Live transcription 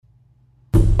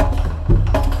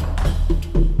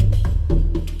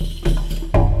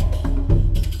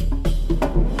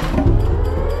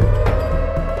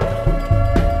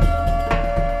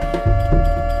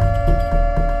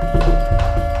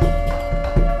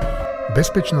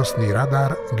Bezpečnostný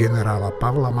radar generála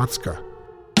Pavla Macka.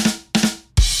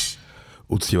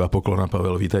 Úctivá poklona,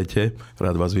 Pavel, vítajte.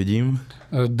 Rád vás vidím.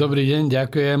 Dobrý deň,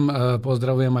 ďakujem.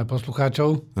 Pozdravujem aj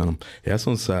poslucháčov. Ja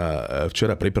som sa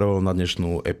včera pripravoval na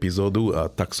dnešnú epizódu a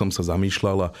tak som sa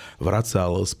zamýšľal a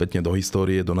vracal spätne do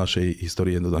histórie, do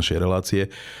našej relácie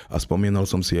a spomínal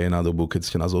som si aj na dobu, keď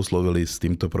ste nás oslovili s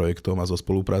týmto projektom a so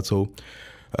spoluprácou.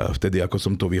 Vtedy, ako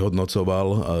som to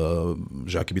vyhodnocoval,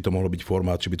 že aký by to mohlo byť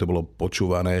formát, či by to bolo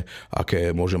počúvané,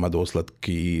 aké môže mať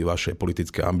dôsledky vaše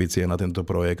politické ambície na tento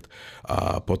projekt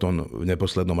a potom v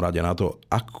neposlednom rade na to,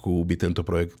 akú by tento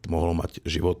projekt mohol mať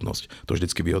životnosť. To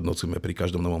vždycky vyhodnocujeme pri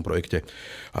každom novom projekte.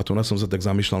 A tu som sa tak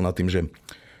zamýšľal nad tým, že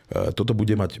toto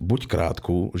bude mať buď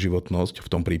krátku životnosť, v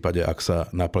tom prípade, ak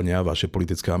sa naplnia vaše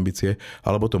politické ambície,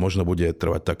 alebo to možno bude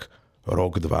trvať tak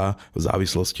rok, dva, v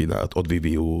závislosti od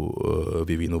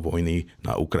vývinu vojny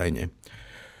na Ukrajine.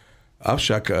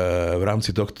 Avšak v rámci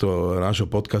tohto nášho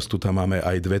podcastu tam máme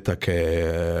aj dve také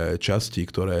časti,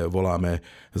 ktoré voláme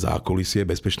zákulisie,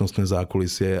 bezpečnostné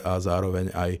zákulisie a zároveň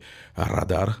aj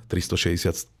radar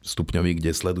 360 stupňový,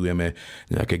 kde sledujeme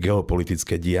nejaké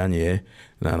geopolitické dianie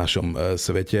na našom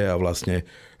svete a vlastne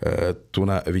tu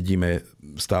vidíme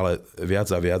stále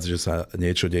viac a viac, že sa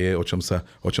niečo deje,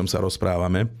 o čom sa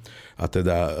rozprávame. A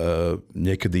teda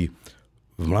niekedy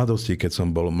v mladosti, keď som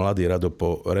bol mladý Rado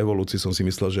po revolúcii, som si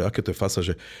myslel, že aké to je fasa,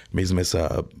 že my sme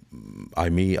sa,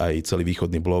 aj celý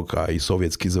východný blok, aj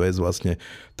sovietský zväz vlastne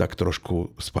tak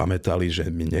trošku spamätali, že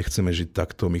my nechceme žiť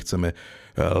takto, my chceme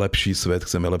lepší svet,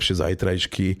 chceme lepšie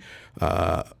zajtrajšky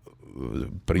a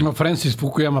Francis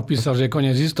Fukuyama písal, že je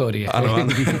koniec histórie.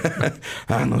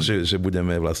 Áno, že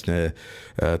budeme vlastne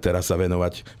teraz sa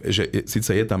venovať, že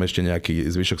síce je tam ešte nejaký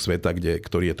zvyšok sveta,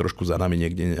 ktorý je trošku za nami,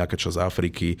 niekde nejaká časť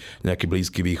Afriky, nejaký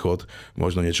Blízky východ,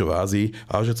 možno niečo v Ázii,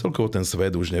 ale že celkovo ten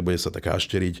svet už nebude sa tak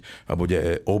hašteriť a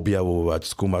bude objavovať,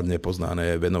 skúmať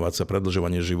nepoznané, venovať sa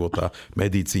predĺžovaniu života,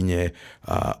 medicíne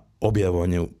a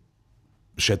objavovaniu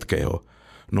všetkého.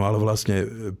 No ale vlastne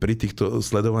pri týchto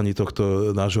sledovaní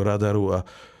tohto nášho radaru a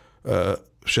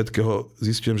všetkého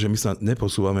zistujem, že my sa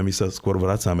neposúvame, my sa skôr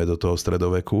vracame do toho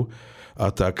stredoveku. A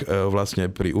tak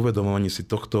vlastne pri uvedomovaní si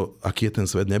tohto, aký je ten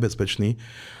svet nebezpečný,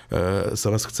 sa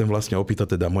vás chcem vlastne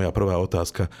opýtať, teda moja prvá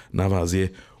otázka na vás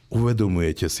je,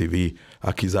 uvedomujete si vy,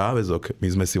 aký záväzok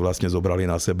my sme si vlastne zobrali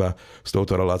na seba s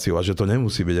touto reláciou a že to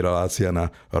nemusí byť relácia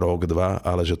na rok, dva,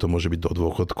 ale že to môže byť do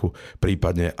dôchodku,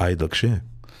 prípadne aj dlhšie?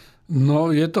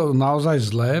 No, je to naozaj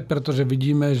zlé, pretože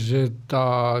vidíme, že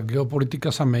tá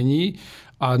geopolitika sa mení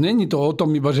a není to o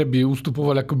tom iba, že by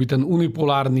ustupoval akoby ten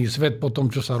unipolárny svet po tom,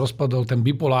 čo sa rozpadol ten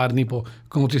bipolárny po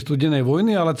konci studenej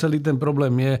vojny, ale celý ten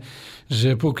problém je, že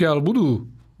pokiaľ budú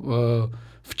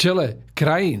v čele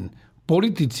krajín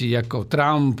politici ako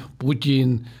Trump,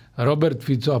 Putin, Robert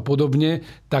Fico a podobne,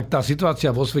 tak tá situácia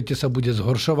vo svete sa bude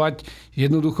zhoršovať.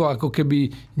 Jednoducho ako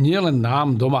keby nielen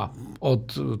nám doma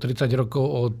od 30 rokov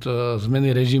od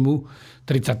zmeny režimu,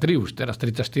 33 už, teraz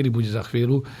 34 bude za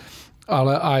chvíľu,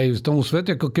 ale aj v tomu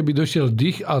svete ako keby došiel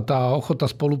dých a tá ochota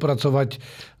spolupracovať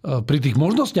pri tých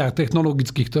možnostiach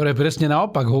technologických, ktoré presne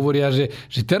naopak hovoria, že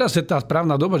teraz je tá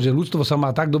správna doba, že ľudstvo sa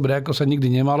má tak dobre, ako sa nikdy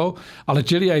nemalo, ale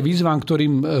čelí aj výzvam,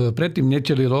 ktorým predtým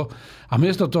nečelilo. A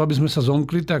miesto toho, aby sme sa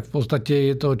zomkli, tak v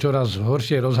podstate je to čoraz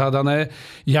horšie rozhádané.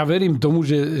 Ja verím tomu,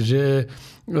 že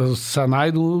sa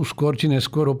nájdú skôr či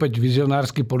neskôr opäť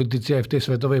vizionársky politici aj v tej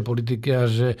svetovej politike a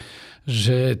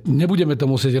že nebudeme to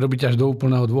musieť robiť až do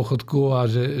úplného dôchodku a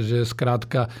že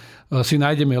skrátka si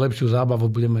nájdeme lepšiu zábavu,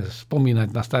 budeme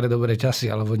spomínať na staré dobré časy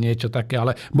alebo niečo také.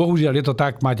 Ale bohužiaľ je to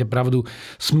tak, máte pravdu.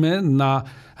 Sme na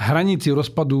hranici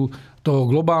rozpadu toho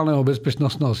globálneho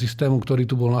bezpečnostného systému, ktorý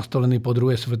tu bol nastolený po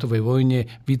druhej svetovej vojne.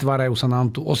 Vytvárajú sa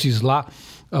nám tu osy zla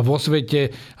vo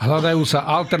svete, hľadajú sa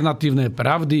alternatívne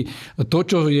pravdy. To,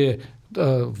 čo je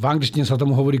v angličtine sa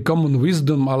tomu hovorí common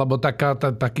wisdom, alebo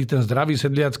taký ten zdravý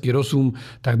sedliacky rozum,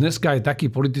 tak dneska aj takí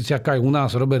politici, ako aj u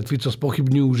nás Robert Fico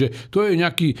spochybňujú, že to je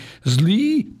nejaký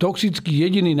zlý, toxický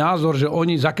jediný názor, že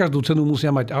oni za každú cenu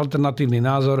musia mať alternatívny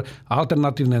názor. A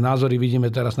alternatívne názory vidíme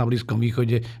teraz na Blízkom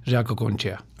východe, že ako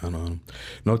končia. Áno.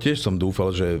 No tiež som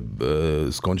dúfal, že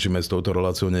skončíme s touto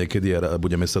reláciou niekedy a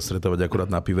budeme sa stretávať akurát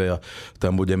na pive a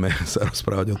tam budeme sa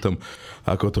rozprávať o tom,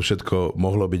 ako to všetko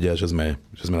mohlo byť a že sme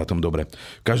na tom dobre.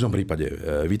 V každom prípade,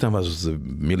 vítam vás,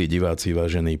 milí diváci,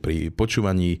 vážení, pri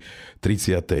počúvaní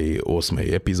 38.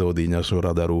 epizódy našho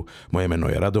radaru. Moje meno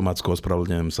je Rado Macko,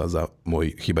 ospravedlňujem sa za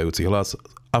môj chýbajúci hlas,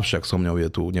 avšak so mňou je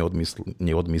tu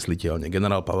neodmysliteľne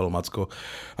generál Pavel Macko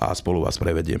a spolu vás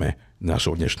prevedieme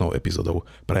našou dnešnou epizódou.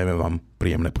 Prajeme vám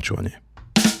príjemné počúvanie.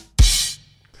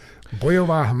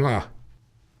 Bojová hmla.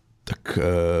 Tak,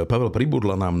 Pavel,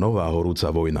 pribudla nám nová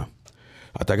horúca vojna.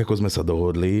 A tak, ako sme sa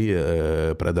dohodli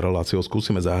pred reláciou,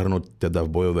 skúsime zahrnúť teda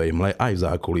v bojovej mle aj v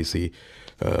zákulisí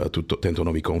tento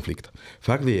nový konflikt.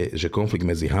 Fakt je, že konflikt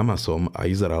medzi Hamasom a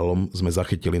Izraelom sme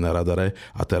zachytili na radare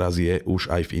a teraz je už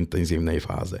aj v intenzívnej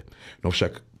fáze. No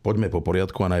však poďme po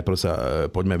poriadku a najprv sa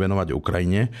poďme venovať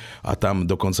Ukrajine a tam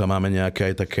dokonca máme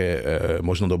nejaké aj také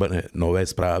možno nové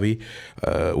správy.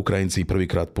 Ukrajinci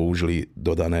prvýkrát použili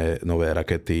dodané nové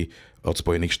rakety od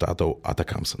Spojených štátov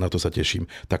ATACMS. Na to sa teším.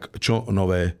 Tak čo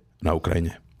nové na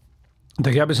Ukrajine?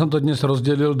 Tak ja by som to dnes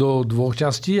rozdelil do dvoch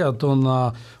častí, a to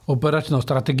na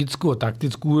operačno-strategickú a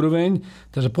taktickú úroveň.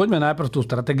 Takže poďme najprv tú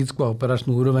strategickú a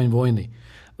operačnú úroveň vojny.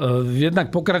 Jednak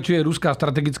pokračuje ruská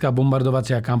strategická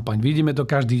bombardovacia kampaň. Vidíme to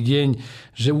každý deň,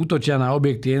 že útočia na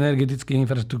objekty energetickej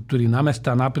infraštruktúry, na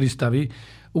mestá, na prístavy.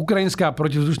 Ukrajinská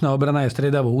protivzdušná obrana je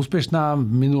striedavo úspešná.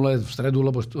 Minulé v stredu,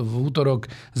 lebo v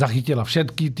útorok zachytila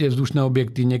všetky tie vzdušné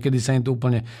objekty. Niekedy sa im to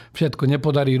úplne všetko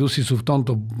nepodarí. Rusi sú v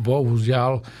tomto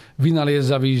bohužiaľ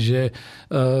vynaliezaví, že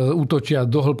útočia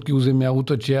do hĺbky územia,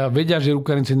 útočia. Vedia, že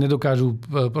Ukrajinci nedokážu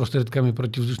prostriedkami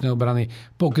protivzdušnej obrany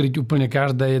pokryť úplne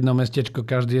každé jedno mestečko,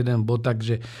 každý jeden bod,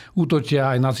 takže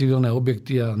útočia aj na civilné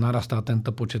objekty a narastá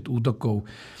tento počet útokov.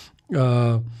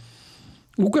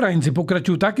 Ukrajinci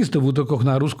pokračujú takisto v útokoch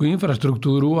na ruskú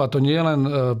infraštruktúru, a to nie len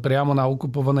priamo na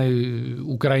okupovanej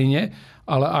Ukrajine,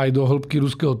 ale aj do hĺbky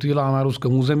ruského týla a na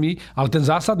ruskom území. Ale ten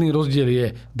zásadný rozdiel je,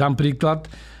 dám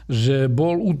príklad, že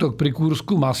bol útok pri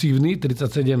Kursku masívny,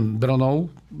 37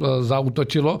 dronov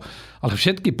zaútočilo, ale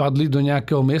všetky padli do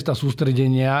nejakého miesta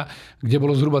sústredenia, kde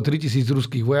bolo zhruba 3000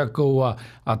 ruských vojakov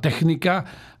a technika.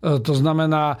 To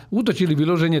znamená, útočili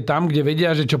vyloženie tam, kde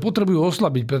vedia, že čo potrebujú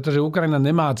oslabiť, pretože Ukrajina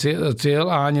nemá cieľ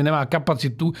a ani nemá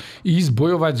kapacitu ísť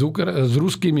bojovať s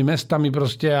ruskými mestami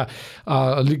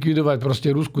a likvidovať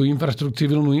ruskú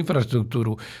civilnú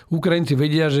infraštruktúru. Ukrajinci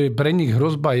vedia, že pre nich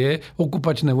hrozba je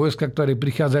okupačné vojska, ktoré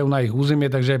prichádzajú na ich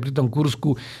územie, takže aj pri tom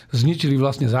Kursku zničili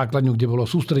vlastne základňu, kde bolo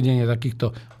sústredenie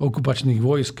takýchto okupačných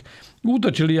vojsk.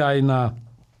 Útočili aj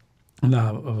na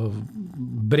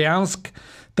Briansk.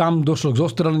 Tam došlo k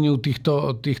zostreleniu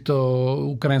týchto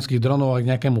ukrajinských dronov a k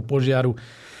nejakému požiaru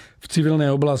v civilnej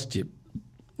oblasti.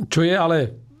 Čo je ale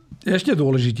ešte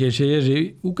dôležitejšie, je, že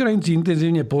Ukrajinci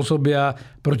intenzívne pôsobia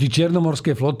proti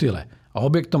čiernomorskej flotile a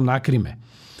objektom na Kryme.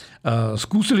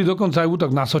 Skúsili dokonca aj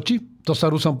útok na Soči, to sa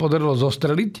Rusom podarilo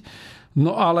zostreliť,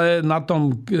 no ale na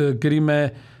tom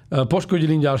Kryme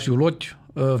poškodili ďalšiu loď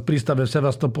v prístave v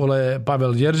Sevastopole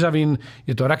Pavel Macko.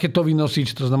 Je to raketový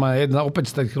nosič, to znamená jedna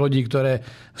opäť z tých lodí, ktoré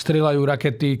strieľajú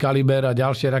rakety, kaliber a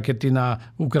ďalšie rakety na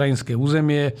ukrajinské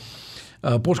územie.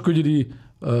 Poškodili,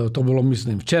 to bolo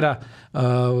myslím včera,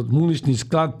 muničný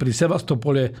sklad pri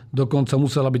Sevastopole, dokonca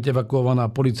musela byť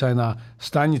evakuovaná policajná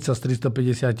stanica s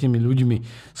 350 ľuďmi.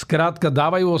 Skrátka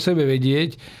dávajú o sebe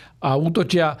vedieť a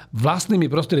útočia vlastnými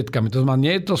prostriedkami. To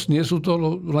znamená, nie sú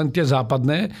to len tie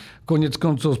západné. Koniec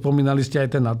koncov spomínali ste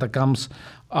aj ten ATACMS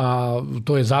a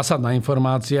to je zásadná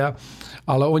informácia.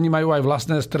 Ale oni majú aj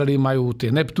vlastné strely, majú tie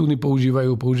Neptúny,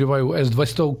 používajú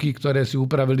S-200, ktoré si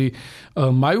upravili.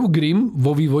 Majú Grim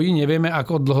vo vývoji, nevieme,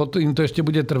 ako dlho im to ešte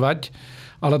bude trvať.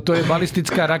 Ale to je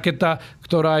balistická raketa,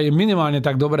 ktorá je minimálne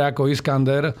tak dobrá ako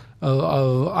Iskander,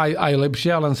 aj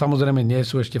lepšia, len samozrejme nie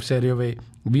sú ešte v sériovej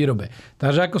výrobe.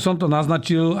 Takže ako som to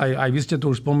naznačil, aj vy ste to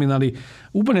už spomínali,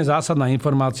 úplne zásadná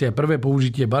informácia, prvé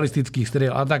použitie balistických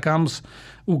striel ATACMS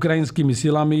ukrajinskými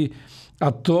silami,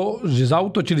 a to, že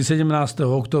zaútočili 17.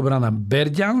 októbra na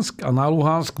Berďansk a na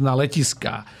Luhansk na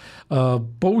letiská.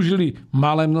 Použili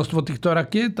malé množstvo týchto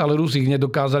rakiet, ale Rusi ich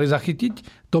nedokázali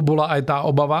zachytiť. To bola aj tá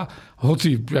obava,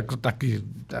 hoci ako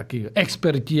takí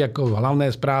experti, ako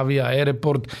hlavné správy a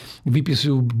Airport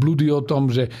vypisujú blúdy o tom,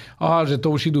 že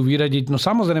to už idú vyradiť. No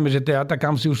samozrejme, že tie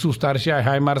ATACMSy už sú staršie, aj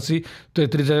HIMARSy, to je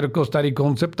 30 rokov starý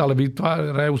koncept, ale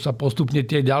vytvárajú sa postupne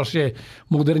tie ďalšie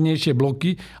modernejšie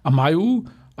bloky a majú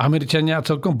Američania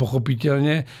celkom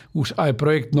pochopiteľne už aj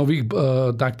projekt nových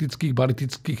taktických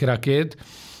balistických rakiet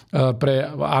pre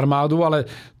armádu, ale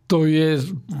to je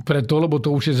preto, lebo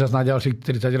to už je zase na ďalších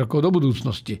 30 rokov do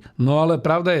budúcnosti. No ale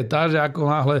pravda je tá, že ako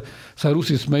náhle sa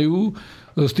Rusi smejú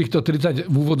z týchto 30,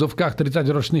 v úvodzovkách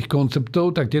 30-ročných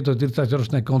konceptov, tak tieto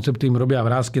 30-ročné koncepty im robia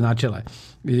vrásky na čele.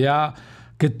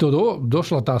 Keď to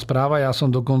došla tá správa, ja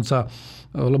som dokonca,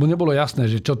 lebo nebolo jasné,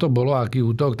 že čo to bolo, aký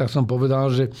útok, tak som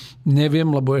povedal, že neviem,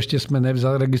 lebo ešte sme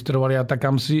nezaregistrovali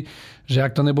ATACMSy, že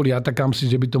ak to neboli ATACMSy,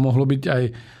 že by to mohlo byť aj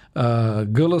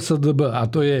GLSDB, a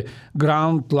to je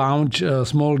Ground Launch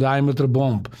Small Diameter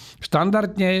Bomb.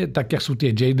 Štandardne, tak jak sú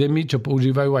tie JDMy, čo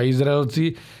používajú aj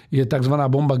Izraelci, je tzv.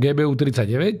 Bomba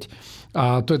GBU-39.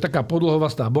 A to je taká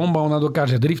podlhovastá bomba, ona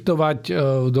dokáže driftovať,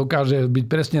 dokáže byť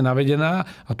presne navedená.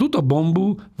 A túto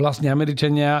bombu vlastne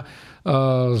Američania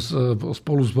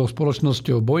spolu s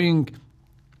spoločnosťou Boeing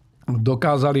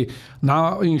dokázali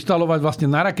inštalovať vlastne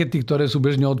na rakety, ktoré sú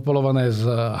bežne odpolované z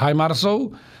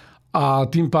HIMARSov a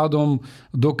tým pádom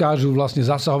dokážu vlastne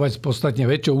zasahovať s podstatne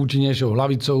väčšou, účinnejšou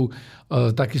hlavicou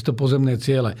takisto pozemné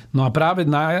ciele. No a práve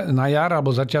na jar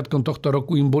alebo začiatkom tohto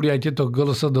roku im boli aj tieto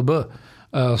GLSDB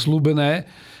slúbené,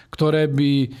 ktoré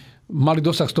by mali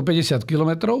dosah 150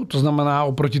 km, to znamená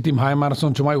oproti tým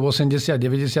HIMARSom, čo majú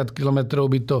 80-90 km,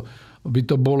 by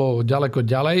to bolo ďaleko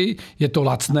ďalej. Je to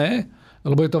lacné,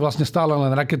 lebo je to vlastne stále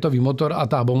len raketový motor a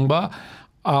tá bomba,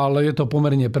 ale je to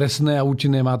pomerne presné a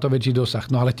účinné, má to väčší dosah.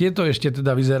 No ale tieto ešte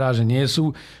teda vyzerá, že nie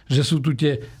sú, že sú tu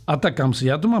tie ATACMS.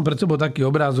 Ja tu mám pred sebou taký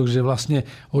obrázok, že vlastne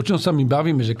o čom sa my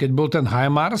bavíme, že keď bol ten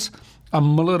HIMARS a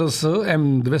MLRS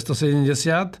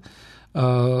M270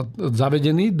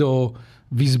 zavedení do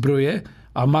výzbroje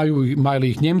a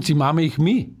mali ich Nemci, máme ich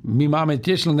my. My máme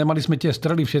tiež, len nemali sme tie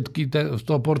strely všetky z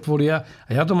toho portfólia.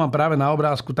 A ja to mám práve na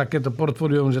obrázku takéto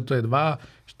portfólium, že to je 2,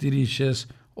 4,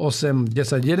 6, 8,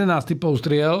 10, 11 typov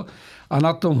striel a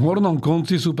na tom hornom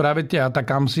konci sú práve tie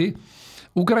ATACMSy.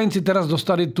 Ukrajinci teraz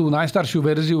dostali tú najstaršiu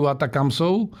verziu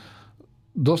ATACMSov,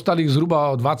 dostali ich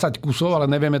zhruba 20 kusov, ale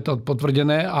nevieme to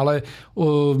potvrdené, ale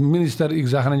minister ich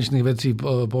zahraničných vecí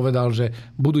povedal, že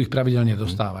budú ich pravidelne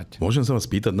dostávať. Môžem sa vás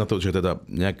spýtať na to, že teda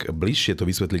nejak bližšie to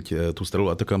vysvetliť tú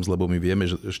strelu ATACMS, lebo my vieme,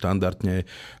 že štandardne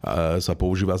sa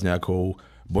používa s nejakou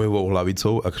bojovou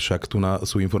hlavicou, ak však tu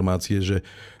sú informácie, že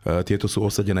tieto sú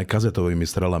osadené kazetovými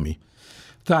strelami.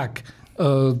 Tak,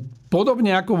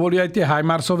 podobne ako boli aj tie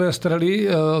HIMARSové strely,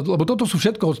 lebo toto sú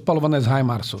všetko odspalované z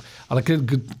HIMARSu. Ale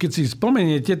keď si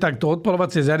spomeniete, tak to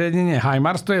odpalovacie zariadenie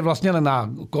HIMARS, to je vlastne len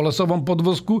na kolesovom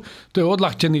podvozku, to je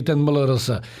odľahčený ten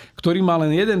MLRS, ktorý má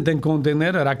len jeden ten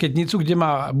kontajner, raketnicu, kde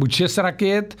má buď 6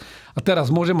 rakiet, a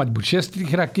teraz môže mať buď 6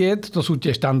 rakiet, to sú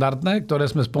tie štandardné, ktoré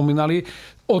sme spomínali,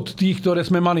 od tých, ktoré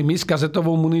sme mali my s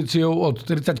kazetovou muníciou od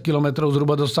 30 km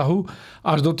zhruba dosahu,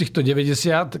 až do týchto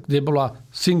 90, kde bola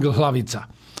single hlavica.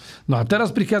 No a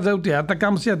teraz prichádzajú tie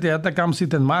ATACMSy,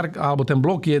 ten Mark, alebo ten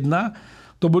blok 1,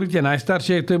 to boli tie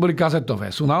najstaršie, to boli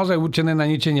kazetové. Sú naozaj určené na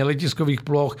ničenie letiskových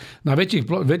ploch, na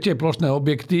väčšie plošné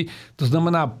objekty, to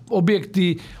znamená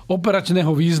objekty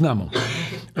operačného významu.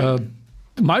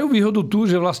 Majú výhodu tu,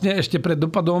 že vlastne ešte pred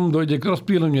dopadom dojde k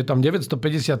rozpíleniu. Je tam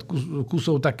 950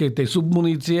 kusov takej tej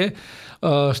submunície.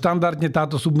 Štandardne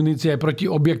táto submunícia je proti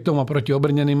objektom a proti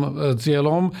obrneným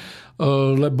cieľom,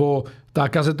 lebo tá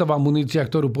kazetová munícia,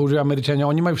 ktorú používajú Američania,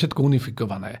 oni majú všetko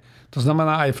unifikované. To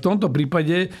znamená, aj v tomto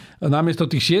prípade namiesto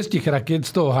tých 6 rakiet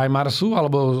z toho HIMARSu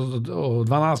alebo 12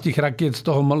 rakiet z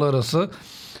toho MLRS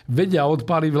vedia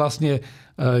odpáliť vlastne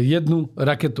jednu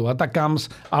raketu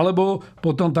ATACMS, alebo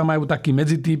potom tam majú taký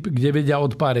medzityp, kde vedia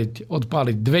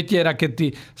odpáliť dve tie rakety.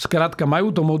 Skrátka,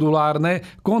 majú to modulárne.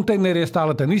 Kontajner je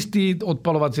stále ten istý,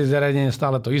 odpaľovacie zariadenie je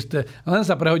stále to isté, len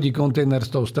sa prehodí kontajner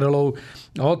s tou strelou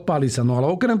a odpáli sa. No ale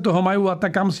okrem toho majú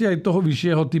ATACMSy aj toho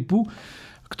vyššieho typu,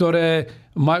 ktoré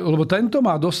majú, lebo tento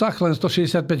má dosah len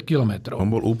 165 km. On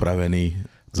bol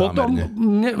upravený potom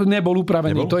nebol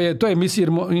upravený. Nebol? To je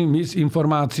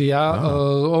misinformácia.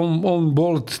 On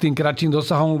bol s tým kratším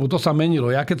dosahom, lebo to sa menilo.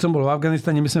 Ja keď som bol v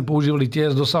Afganistane, my sme používali tie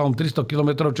s dosahom 300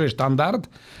 km, čo je štandard,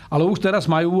 ale už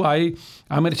teraz majú aj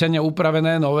Američania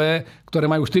upravené nové, ktoré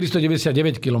majú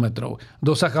 499 km.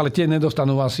 Dosah, ale tie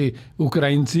nedostanú asi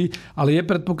Ukrajinci, ale je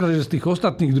predpoklad, že z tých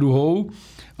ostatných druhov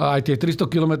aj tie 300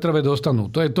 kilometrové dostanú.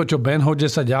 To je to, čo Ben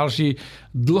Hodges a ďalší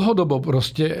dlhodobo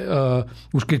proste,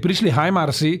 už keď prišli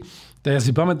HIMARSy, tak ja si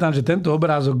pamätám, že tento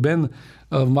obrázok Ben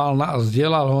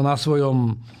zdieľal ho na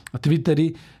svojom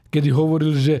Twitteri, kedy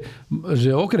hovoril,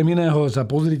 že okrem iného sa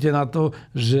pozrite na to,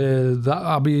 že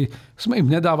aby sme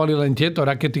im nedávali len tieto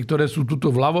rakety, ktoré sú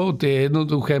tuto vľavo, tie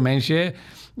jednoduché, menšie,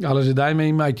 ale že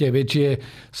dajme im aj tie väčšie.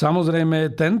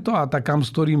 Samozrejme, tento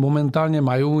ATACMS, ktorý momentálne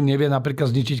majú, nevie napríklad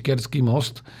zničiť Kerský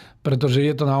most, pretože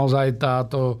je to naozaj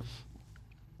táto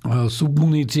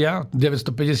submunícia,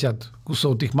 950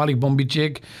 kusov tých malých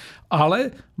bombičiek,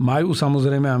 ale majú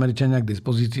samozrejme Američania k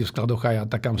dispozícii v skladoch aj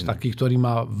ATACMS takých, ktorý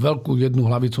má veľkú jednu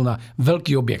hlavicu na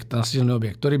veľký objekt, na silný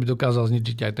objekt, ktorý by dokázal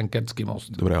zničiť aj ten Kerský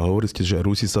most. Dobre, hovorili ste, že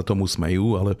Rusi sa tomu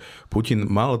smejú, ale Putin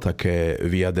mal také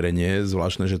vyjadrenie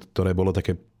zvláštne, že ktoré bolo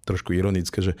také trošku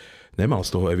ironické, že nemal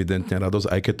z toho evidentne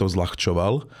radosť, aj keď to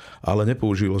zľahčoval, ale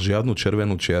nepoužil žiadnu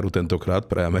červenú čiaru tentokrát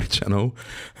pre Američanov.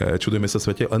 Čudujeme sa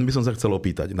svete. Len by som sa chcel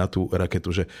opýtať na tú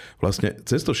raketu, že vlastne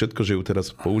cez to všetko, že ju ju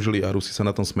teraz použili a Rusi sa na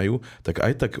tom smejú, tak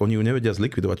aj tak oni ju nevedia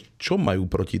zlikvidovať. Čo majú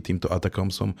proti týmto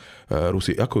ATACMSom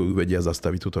Rusi? Ako ju vedia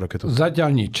zastaviť túto raketu?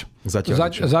 Zatiaľ nič.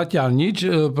 Zatiaľ nič.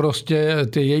 Proste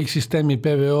tie jej systémy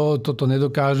PVO toto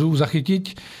nedokážu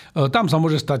zachytiť. Tam sa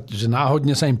môže stať, že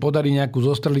náhodne sa im podarí nejakú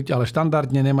zostreliť, ale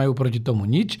štandardne nemajú proti tomu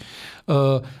nič.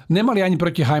 Nemali ani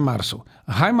proti HIMARSu.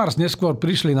 HIMARS neskôr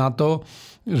prišli na to,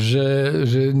 že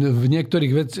v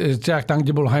niektorých veciach, tam, kde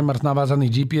bol HIMARS navázaný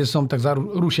GPS-om, tak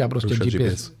rušia proste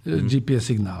GPS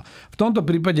signál. V tomto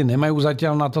prípade nemajú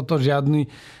zatiaľ na toto žiadny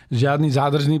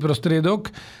zádržný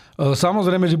prostriedok.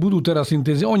 Samozrejme, že budú teraz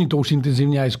oni to už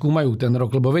intenzívne aj skúmajú ten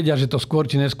rok, lebo vedia, že to skôr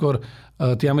či neskôr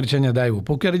tí Američania dajú.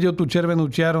 Pokiaľ ide o tú červenú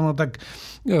čiaru, no tak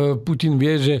Putin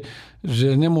vie, že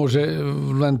nemôže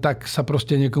len tak sa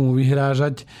proste niekomu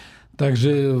vyhrážať.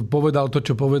 Takže povedal to,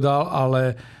 čo povedal,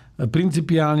 ale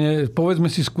principiálne povedzme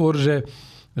si skôr,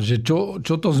 že čo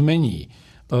to zmení.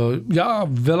 Ja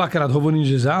veľakrát hovorím,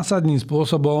 že zásadným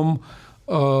spôsobom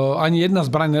ani jedna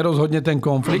zbraň nerozhodne ten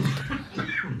konflikt,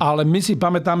 ale my si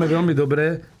pamätáme veľmi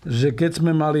dobre, že keď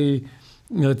sme mali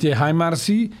tie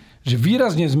HIMARSy, že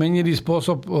výrazne zmenili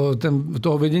spôsob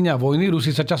toho vedenia vojny.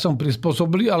 Rusi sa časom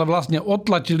prispôsobili, ale vlastne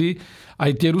odtlačili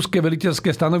aj tie ruské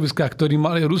veliteľské stanoviská, ktoré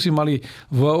Rusi mali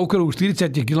v okruhu 40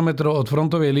 km od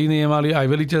frontovej línie, mali aj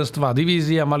veliteľstva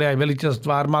divízie, mali aj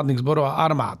veliteľstva armádnych zborov a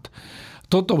armád.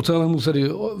 Toto celé museli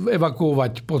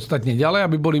evakuovať podstatne ďalej,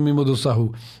 aby boli mimo dosahu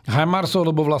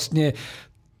HIMARSov, lebo vlastne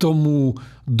tomu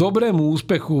dobrému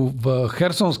úspechu v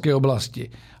Chersonskej oblasti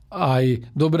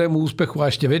aj dobrému úspechu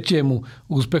a ešte väčšiemu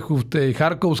úspechu v tej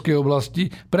Charkovskej oblasti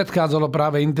predchádzalo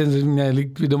práve intenzívne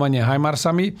likvidovanie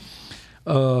HIMARSami.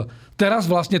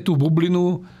 Teraz vlastne tú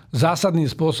bublinu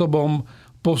zásadným spôsobom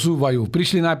posúvajú.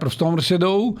 Prišli najprv Storm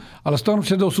Shadow, ale Storm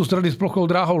Shadow sú strely s plochou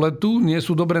dráhou letu, nie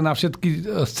sú dobré na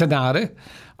všetky scenáre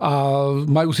a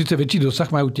majú síce väčší dosah,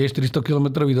 majú tiež 400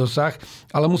 km dosah,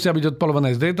 ale musia byť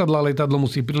odpalované z lietadla. Lietadlo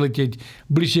musí priletieť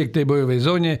bližšie k tej bojovej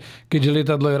zóne, keďže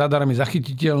lietadlo je radarami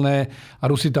zachytiteľné a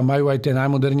Rusi tam majú aj tie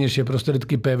najmodernejšie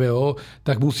prostriedky PVO,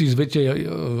 tak musí z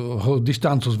väčšieho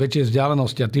dištancu, z väčšej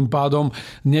vzdialenosti a tým pádom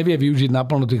nevie využiť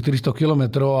naplno tých 300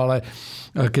 km, ale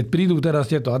keď prídu teraz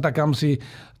tieto ATACMSy,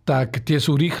 tak tie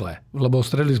sú rýchle, lebo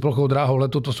strely s plochou dráhou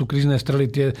letu, to sú krízne strely,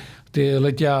 tie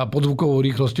letia podzvukovou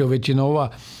rýchlosťou väčšinou a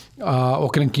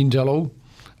okrem kinžalov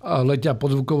letia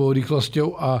podzvukovou rýchlosťou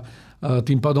a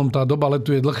tým pádom tá doba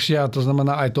letu je dlhšia, to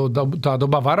znamená aj tá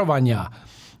doba varovania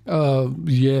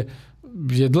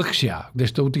je dlhšia,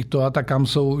 kdežto u týchto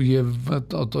ATACMSov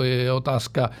to je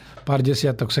otázka pár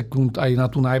desiatok sekúnd aj na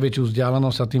tú najväčšiu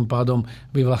vzdialenosť a tým pádom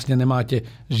vy vlastne nemáte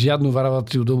žiadnu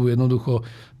varovaciu dobu, jednoducho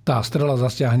tá strela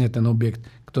zasiahne ten objekt,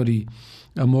 ktorý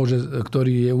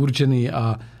je určený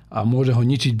a môže ho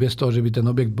ničiť bez toho, že by ten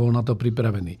objekt bol na to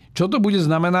pripravený. Čo to bude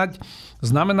znamenať?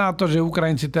 Znamená to, že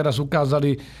Ukrajinci teraz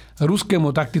ukázali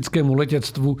ruskému taktickému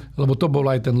letectvu, lebo to bol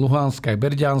aj ten Luhansk, aj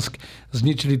Berďansk,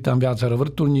 zničili tam viacero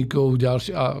vrtuľníkov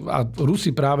a Rusi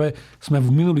práve, sme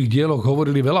v minulých dieloch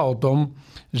hovorili veľa o tom,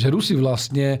 že Rusi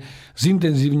vlastne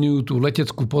zintenzívňujú tú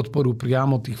leteckú podporu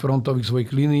priamo tých frontových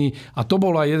svojich línií a to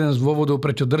bol aj jeden z dôvodov,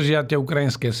 prečo držia tie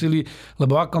ukrajinské sily,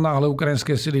 lebo ako náhle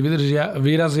ukrajinské sily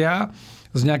vyrazia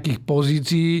z nejakých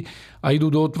pozícií a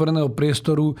idú do otvoreného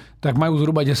priestoru, tak majú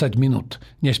zhruba 10 minút,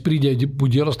 než príde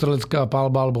buď delostrelecká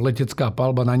palba alebo letecká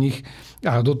palba na nich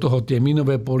a do toho tie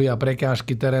minové polia,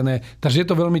 prekážky terénne. Takže je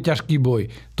to veľmi ťažký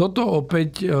boj. Toto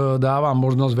opäť dáva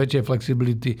možnosť väčšej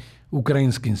flexibility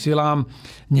ukrajinským silám.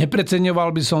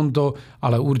 Nepreceňoval by som to,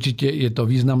 ale určite je to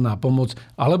významná pomoc.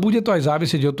 Ale bude to aj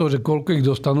závisieť od toho, že koľko ich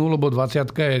dostanú, lebo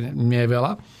 20 nie je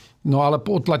veľa. No ale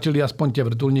potlačili aspoň tie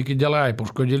vrtuľníky, ďalej aj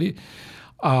poškodili.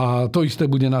 A to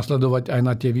isté bude nasledovať aj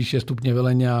na tie vyššie stupne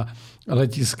velenia,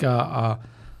 letiska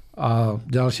a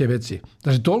ďalšie veci.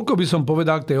 Takže toľko by som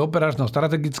povedal k tej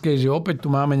operačno-strategickej, že opäť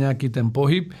tu máme nejaký ten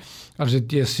pohyb a že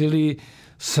tie sily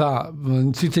sa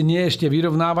síce nie ešte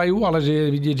vyrovnávajú, ale že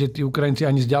je vidieť, že tí Ukrajinci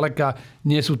ani zďaleka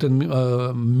nie sú ten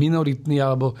minoritný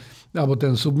alebo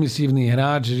ten submisívny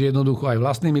hráč, že jednoducho aj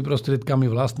vlastnými prostriedkami,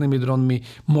 vlastnými dronmi,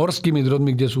 morskými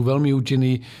dronmi, kde sú veľmi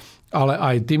účinní, ale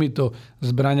aj týmito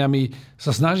zbraňami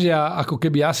sa snažia ako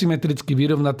keby asymetricky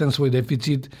vyrovnať ten svoj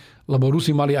deficit, lebo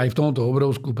Rusi mali aj v tomto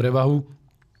obrovskú prevahu.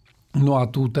 No a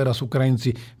tu teraz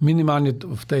Ukrajinci minimálne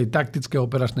v tej taktickej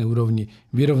operačnej úrovni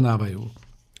vyrovnávajú.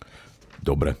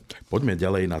 Dobre, poďme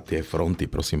ďalej na tie fronty.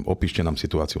 Prosím, opíšte nám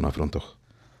situáciu na frontoch.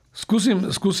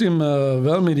 Skúsim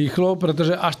veľmi rýchlo,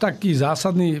 pretože až taký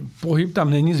zásadný pohyb tam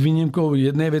není s výnimkou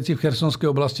jednej veci v Chersonskej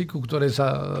oblasti, ku ktorej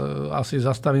sa asi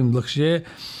zastavím dlhšie.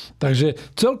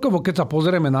 Takže celkovo, keď sa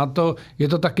pozrieme na to, je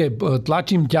to také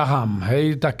tlačím, ťahám,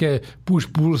 hej, také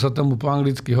push-pull sa tomu po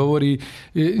anglicky hovorí.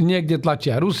 Niekde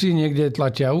tlačia Rusi, niekde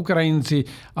tlačia Ukrajinci,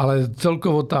 ale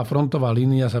celkovo tá frontová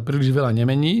línia sa príliš veľa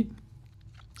nemení.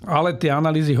 Ale tie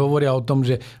analýzy hovoria o tom,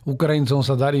 že Ukrajincom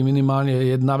sa darí minimálne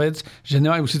jedna vec, že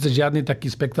nemajú síce žiadny taký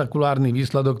spektakulárny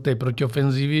výsledok tej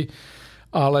protiofenzívy,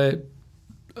 ale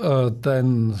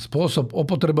ten spôsob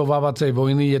opotrebovávacej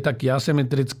vojny je taký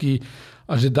asymetrický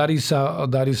a že darí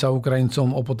sa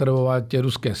Ukrajincom opotrebovať tie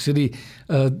ruské sily.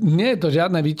 Nie je to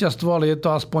žiadne víťazstvo, ale je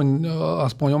to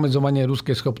aspoň obmedzovanie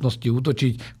ruskej schopnosti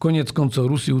útočiť. Koniec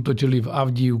koncov Rusi útočili v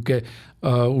Avdijivke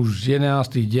už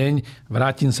 11. deň.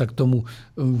 Vrátim sa k tomu.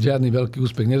 Žiadny veľký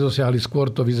úspech nedosiahli.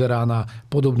 Skôr to vyzerá na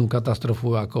podobnú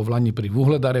katastrofu ako v Lani pri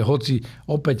Vuhledare. Hoci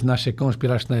opäť naše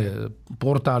konšpiračné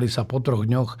portály sa po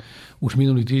 3 dňoch už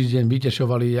minulý týždeň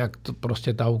vytešovali, jak to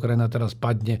proste tá Ukrajina teraz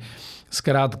padne.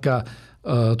 Skrátka,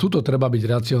 tuto treba byť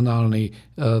racionálny.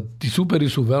 Tí súperi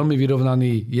sú veľmi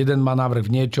vyrovnaní. Jeden má návrh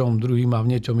v niečom, druhý má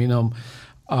v niečom inom,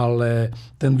 ale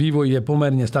ten vývoj je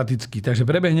pomerne statický. Takže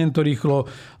prebehnem to rýchlo.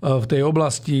 V tej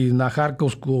oblasti na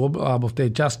Charkovskú, alebo v tej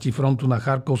časti frontu na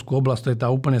Charkovskú oblasť, to je tá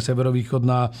úplne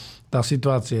severovýchodná, tá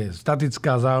situácia je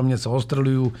statická, vzájomne sa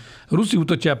ostreľujú. Rusi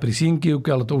útočia pri Sinkivke,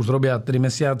 ale to už robia 3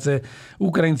 mesiace.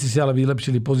 Ukrajinci si ale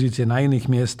vylepšili pozície na iných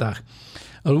miestach.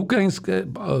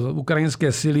 Ukrajinské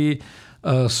sily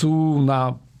sú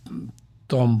na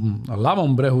tom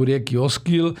ľavom brehu rieky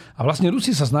Oskil a vlastne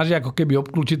Rusi sa snažia ako keby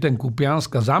obklúčiť ten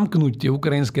Kupiansk a zamknúť tie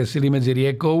ukrajinské sily medzi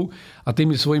riekou a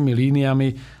tými svojimi líniami.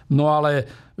 No ale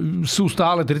sú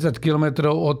stále 30 km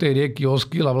od tej rieky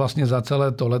Oskil a vlastne za celé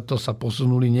to leto sa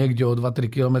posunuli niekde o 2-3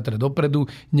 km dopredu.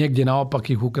 Niekde naopak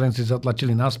ich Ukrajinci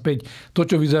zatlačili naspäť. To,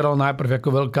 čo vyzeralo najprv ako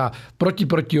veľká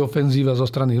protiofenzíva zo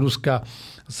strany Ruska,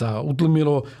 sa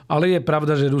utlmilo, ale je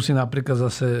pravda, že Rusi napríklad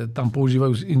zase tam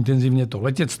používajú intenzívne to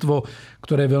letectvo,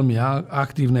 ktoré je veľmi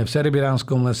aktívne v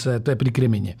Serebiránskom lese, to je pri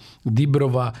Kremine.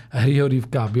 Dibrova,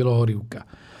 Hrihorivka a Bielohorivka.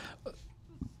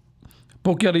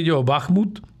 Pokiaľ ide o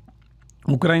Bachmut,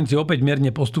 Ukrajinci opäť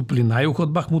mierne postúpili na juh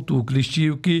od Bachmutu,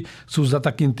 Kliščívky, sú za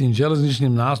takým tým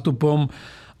železničným nástupom,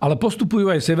 ale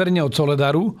postupujú aj severne od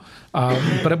Soledaru a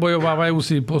prebojovávajú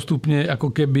si postupne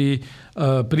ako keby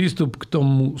prístup k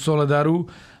tomu Soledaru.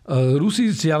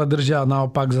 Rusi si ale držia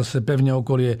naopak zase pevne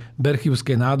okolie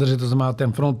Berchivskej nádrže, to znamená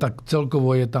ten front, tak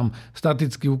celkovo je tam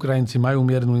statický. Ukrajinci majú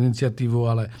miernu iniciatívu,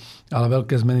 ale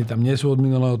veľké zmeny tam nie sú od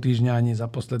minulého týždňa ani za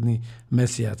posledný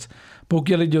mesiac.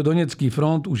 Pokiaľ ide o Donetský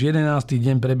front, už 11.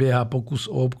 deň prebieha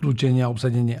pokus o obklúčenie a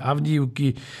obsadenie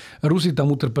Avdijivky. Rusi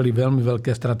tam utrpeli veľmi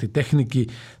veľké straty techniky.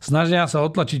 Snažia sa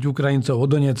otlačiť Ukrajincov od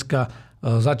Donecka.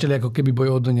 Začali ako keby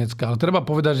boj od Donecka. Ale treba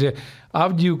povedať, že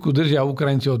Avdijivku držia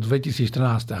Ukrajinci od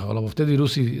 2014. Lebo vtedy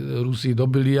Rusi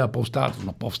dobili a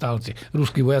povstalci.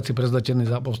 Ruskí vojaci prezlečení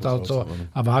za povstalcov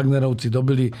a Wagnerovci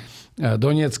dobili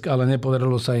Donetsk, ale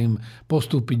nepodarilo sa im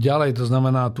postúpiť ďalej. To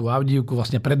znamená tú Avdijivku,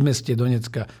 vlastne predmestie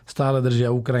Donecka, stále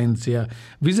držia Ukrajinci. A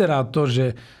vyzerá to,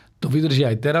 že to vydrží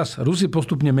aj teraz. Rusi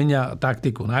postupne menia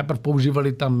taktiku. Najprv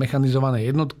používali tam mechanizované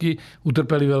jednotky,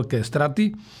 utrpeli veľké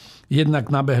straty.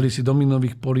 Jednak nabehli si do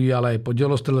minových polí, ale aj pod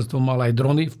delostrelectvom, ale aj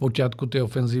drony v počiatku tej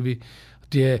ofenzívy.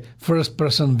 Tie first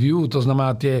person view, to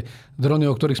znamená tie drony,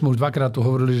 o ktorých sme už dvakrát tu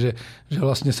hovorili, že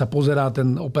vlastne sa pozerá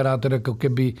ten operátor, ako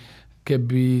keby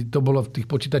to bolo v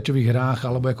tých počítačových hrách,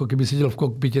 alebo ako keby sedel v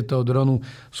kokpite toho dronu.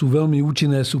 Sú veľmi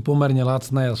účinné, sú pomerne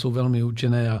lacné a sú veľmi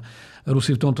účinné. A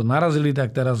Rusi v tomto narazili,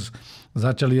 tak teraz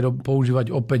začali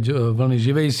používať opäť vlny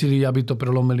živej sily, aby to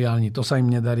prelomili, ale ani to sa im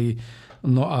nedarí.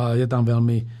 No a je tam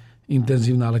veľmi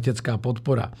intenzívna letecká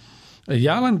podpora.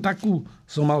 Ja len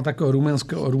som mal takého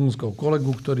rumunského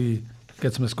kolegu, ktorý,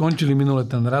 keď sme skončili minule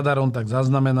ten radarom, tak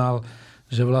zaznamenal,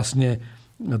 že vlastne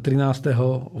 13.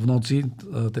 v noci,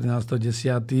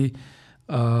 13.10.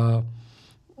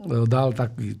 Dal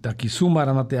taký sumár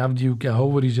na tej Avdijivke a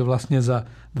hovorí, že vlastne za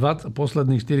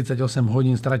posledných 48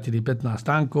 hodín stratili 15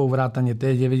 tankov, vrátane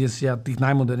T-90, tých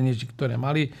najmodernejších, ktoré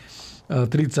mali,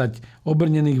 30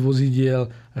 obrnených vozidiel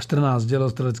a 14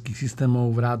 delostreleckých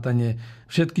systémov, vrátane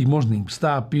všetkých možných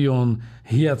Pstá, Pion,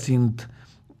 Hyacint,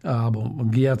 alebo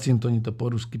Gyacint, oni to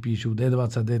po rusky píšu,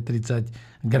 D20, D30,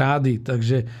 Grády,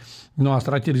 takže no a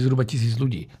stratili zhruba 1000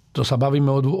 ľudí. To sa bavíme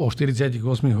o 48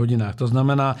 hodinách. To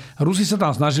znamená, Rusi sa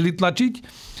tam snažili tlačiť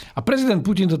a prezident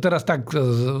Putin to teraz tak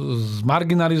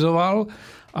zmarginalizoval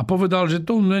a povedal, že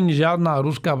to nie je žiadna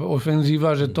ruská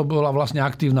ofenzíva, že to bola vlastne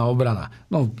aktívna obrana.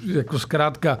 No, ako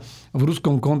skrátka, v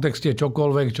ruskom kontexte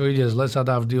čokoľvek, čo ide zle, sa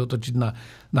dá vždy otočiť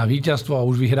na víťazstvo a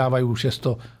už vyhrávajú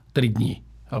 603 dní,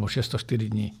 alebo 604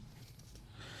 dní.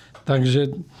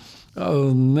 Takže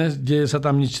nedieje sa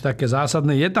tam nič také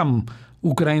zásadné. Je tam,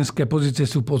 ukrajinské pozície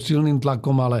sú pod silným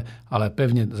tlakom, ale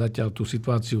pevne zatiaľ tú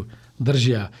situáciu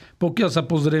držia. Pokiaľ sa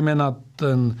pozrieme na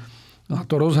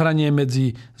to rozhranie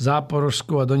medzi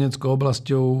Záporožskou a Doneckou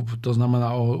oblasťou, to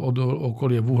znamená od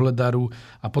okolie Vuhledaru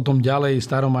a potom ďalej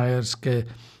staromajerské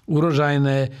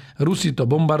Urožajné. Rusi to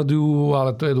bombardujú,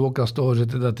 ale to je dôkaz toho, že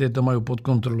teda tieto majú pod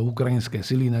kontrolou ukrajinské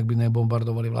sily, inak by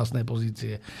nebombardovali vlastné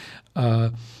pozície.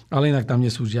 Ale inak tam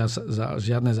nie sú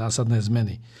žiadne zásadné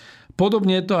zmeny.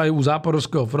 Podobne je to aj u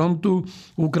Záporožského frontu.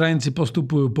 Ukrajinci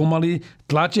postupujú pomaly,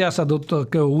 tlačia sa do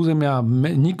takého územia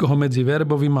nikoho medzi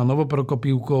Verbovým a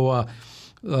Novoprokopívkou a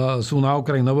sú na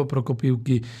okraji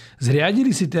Novoprokopívky.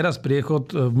 Zriadili si teraz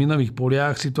priechod v minových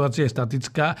poliach, situácia je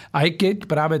statická, aj keď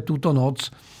práve túto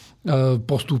noc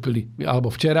postúpili,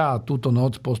 alebo včera a túto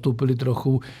noc postúpili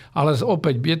trochu, ale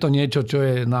opäť je to niečo, čo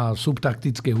je na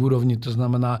subtaktickej úrovni, to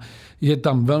znamená, je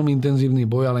tam veľmi intenzívny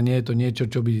boj, ale nie je to niečo,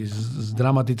 čo by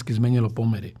dramaticky zmenilo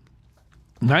pomery.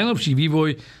 Najnovší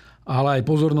vývoj, ale aj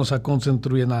pozornosť sa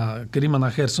koncentruje na Krym a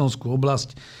na Chersonskú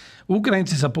oblasť.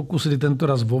 Ukrajinci sa pokúsili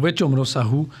tentoraz vo väčšom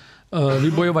rozsahu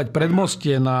vybojovať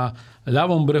predmostie na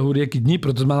ľavom brehu rieky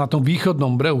Dnipro, to znamená na tom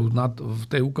východnom brehu, v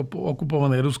tej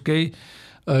okupovanej ruskej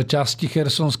časti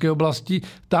Chersonskej oblasti.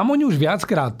 Tam oni už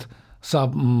viackrát sa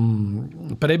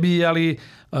prebíjali,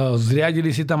 zriadili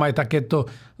si tam aj takéto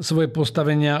svoje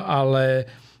postavenia, ale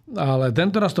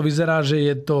tentoraz to vyzerá, že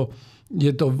je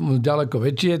to ďaleko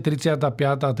väčšie.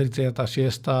 35. a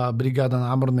 36. brigáda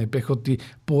námornej pechoty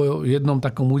po jednom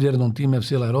takom údernom týme v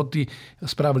sile roty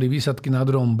spravili výsadky na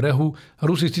druhom brehu.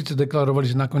 Rusi síce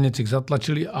deklarovali, že nakoniec ich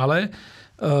zatlačili, ale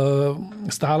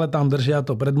stále tam držia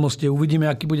to predmostie. Uvidíme,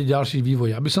 aký bude ďalší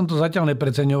vývoj. Aby som to zatiaľ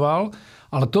nepreceňoval,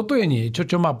 ale toto je niečo,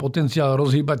 čo má potenciál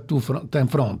rozhýbať ten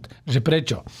front. Že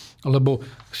prečo? Lebo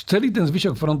celý ten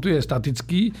zvyšok frontu je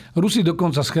statický. Rusi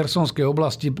dokonca z Chersonskej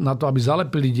oblasti na to, aby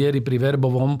zalepili diery pri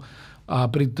Verbovom a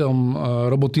pri tom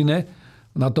Robotine,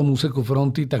 na tom úseku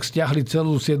fronty, tak stiahli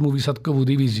celú 7. výsadkovú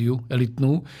divíziu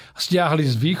elitnú. Stiahli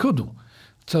z východu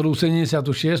celú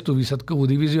 76. výsadkovú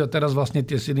divíziu a teraz vlastne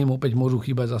tie sily opäť môžu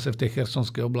chýbať zase v tej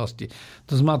chersonskej oblasti.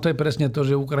 To znamená, to je presne to,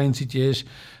 že Ukrajinci tiež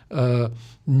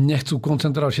nechcú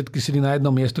koncentrovať všetky sily na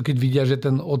jedno miesto, keď vidia, že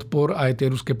ten odpor a aj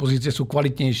tie ruské pozície sú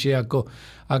kvalitnejšie,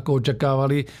 ako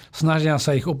očakávali. Snažia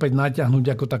sa ich opäť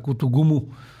natiahnuť ako takú tú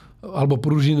gumu alebo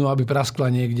pružinu, aby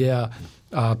praskla niekde.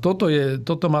 A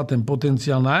toto má ten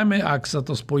potenciál, najmä ak sa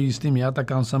to spojí s tými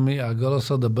ATACMSami a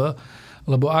GLSDB,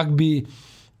 lebo ak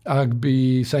by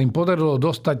sa im podarilo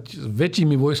dostať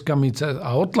väčšími vojskami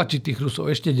a otlačiť tých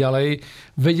Rusov ešte ďalej,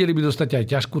 vedeli by dostať aj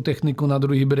ťažkú techniku na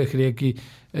druhý breh rieky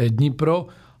Dnipro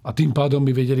a tým pádom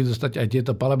by vedeli dostať aj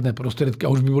tieto palebné prostriedky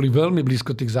a už by boli veľmi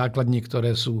blízko tých základní,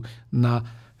 ktoré sú na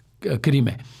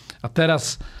Kryme. A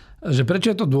teraz, že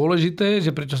prečo je to dôležité, že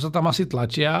prečo sa tam asi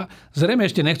tlačia, zrejme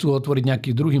ešte nechcú otvoriť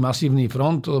nejaký druhý masívny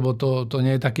front, lebo to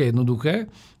nie je také jednoduché,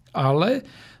 ale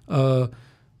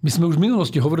my sme už v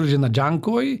minulosti hovorili, že na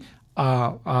Džankoji a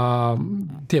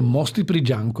tie mosty pri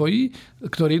Džankoji,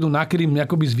 ktoré idú na Krym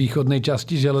akoby z východnej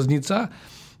časti železnica,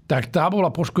 tak tá bola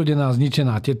poškodená,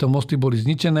 zničená. Tieto mosty boli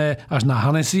zničené až na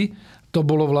Hanesi. To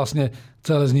bolo vlastne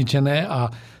celé zničené a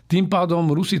tým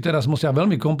pádom Rusi teraz musia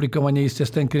veľmi komplikovane ísť cez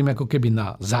ten Krym ako keby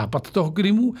na západ toho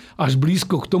Krymu, až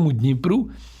blízko k tomu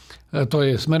Dnipru. To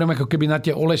je smerom ako keby na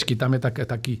tie Olešky. Tam je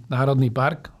taký národný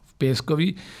park v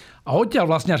Pieskovi. A odtiaľ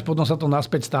vlastne až potom sa to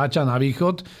naspäť stáča na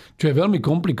východ, čo je veľmi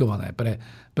komplikované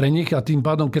pre nich a tým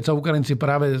pádom, keď sa Ukrajinci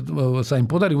práve sa im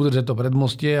podarí udržať to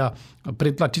predmostie a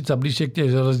pritlačiť sa bližšie k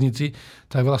tej železnici,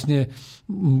 tak vlastne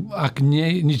ak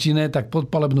nie nič iné, tak pod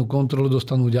palebnú kontrolu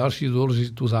dostanú ďalšiu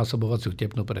dôležitú zásobovaciu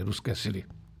tepnu pre ruské sily.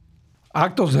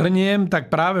 Ak to zhrniem,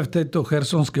 tak práve v tejto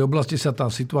chersonskej oblasti sa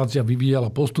tá situácia vyvíjala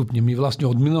postupne. My vlastne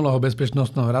od minulého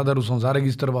bezpečnostného radaru som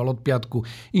zaregistroval od piatku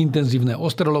intenzívne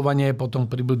ostreľovanie, potom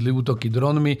pribudli útoky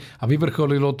dronmi a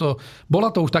vyvrcholilo to.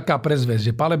 Bola to už taká prezvesť,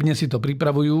 že palebne si to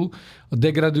pripravujú,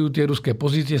 degradujú tie ruské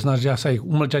pozície, snažia sa ich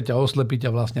umlčať a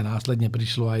oslepiť a vlastne následne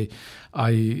prišlo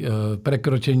aj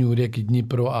prekročeniu rieky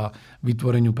Dnipro a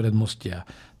vytvoreniu predmostia.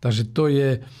 Takže to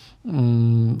je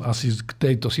asi k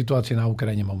tejto situácii na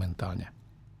Ukrajine momentálne.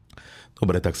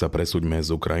 Dobre, tak sa presúďme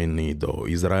z Ukrajiny do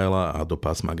Izraela a do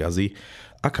pásma Gazy.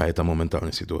 Aká je tam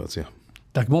momentálne situácia?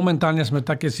 tak momentálne sme v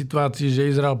takej situácii,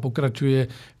 že Izrael pokračuje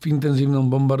v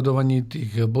intenzívnom bombardovaní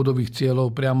tých bodových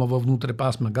cieľov priamo vo vnútre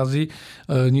pásma Gazy.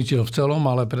 Ničil v celom,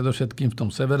 ale predovšetkým v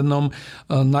tom severnom.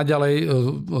 Naďalej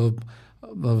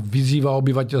vyzýva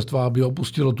obyvateľstvo, aby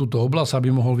opustilo túto oblasť,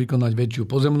 aby mohol vykonať väčšiu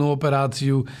pozemnú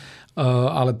operáciu,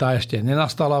 ale tá ešte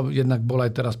nenastala. Jednak bol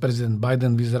aj teraz prezident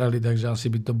Biden v Izraeli, takže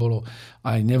asi by to bolo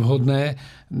aj nevhodné.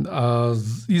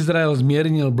 Izrael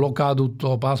zmiernil blokádu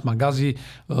toho pásma Gazy,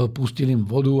 pustil im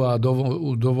vodu a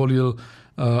dovolil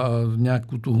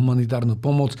nejakú tú humanitárnu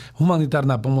pomoc.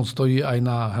 Humanitárna pomoc stojí aj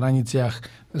na hraniciach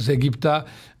z Egypta,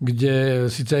 kde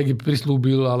síce Egypt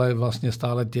prislúbil, ale vlastne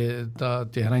stále tie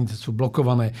hranice sú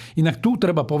blokované. Inak tu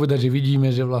treba povedať, že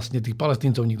vidíme, že vlastne tých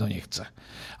Palestíncov nikto nechce.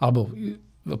 Alebo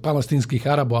palestínskych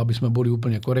Arabov, aby sme boli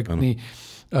úplne korektní.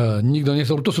 Nikto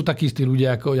nechcel. To sú takí istí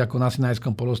ľudia ako na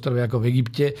Sinajskom polostrove, ako v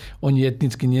Egypte. Oni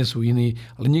etnicky nie sú iní,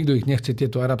 ale nikto ich nechce.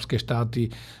 Tieto arabské štáty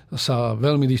sa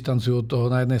veľmi dištancujú od toho.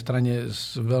 Na jednej strane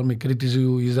veľmi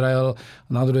kritizujú Izrael,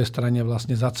 na druhej strane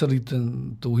vlastne za celý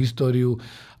tú históriu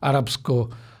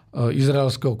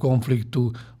arabsko-izraelského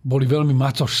konfliktu boli veľmi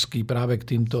macošskí práve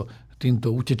k týmto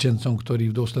utečencom, ktorí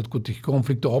v dôsledku tých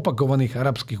konfliktov, opakovaných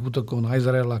arabských útokov na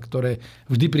Izraela, ktoré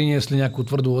vždy priniesli nejakú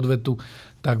tvrdú odvetu,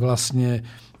 tak vlastne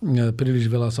príliš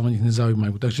veľa sa o nich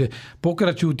nezaujímajú. Takže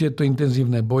pokračujú tieto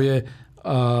intenzívne boje.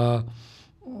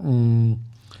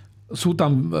 Sú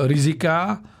tam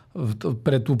riziká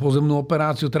pre tú pozemnú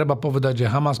operáciu. Treba povedať, že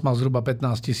Hamas má zhruba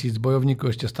 15 000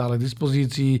 bojovníkov ešte stále k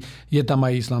dispozícii. Je tam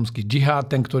aj islamský džihad,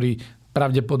 ten, ktorý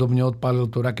pravdepodobne odpálil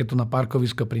tú raketu na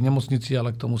parkovisko pri nemocnici,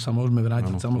 ale k tomu sa môžeme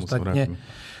vrátiť samostatne.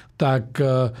 Tak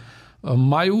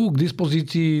majú k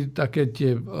dispozícii také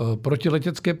tie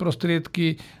protiletecké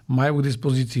prostriedky, majú k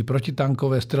dispozícii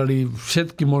protitankové strely,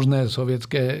 všetky možné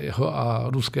sovietského a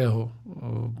ruského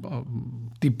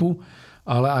typu,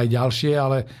 ale aj ďalšie,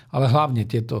 ale hlavne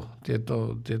tieto,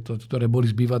 ktoré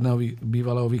boli z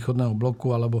bývalého východného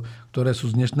bloku alebo ktoré sú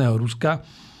z dnešného Ruska.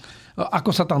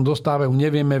 Ako sa tam dostávajú,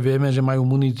 nevieme. Vieme, že majú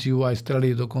muníciu aj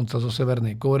strely dokonca zo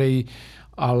Severnej Kórey,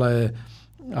 ale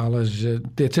že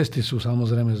tie cesty sú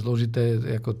samozrejme zložité,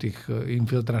 ako tých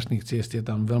infiltračných ciest je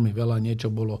tam veľmi veľa.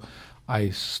 Niečo bolo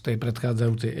aj z tej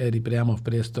predchádzajúcej éry priamo v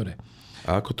priestore.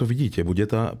 A ako to vidíte? Bude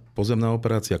tá pozemná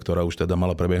operácia, ktorá už teda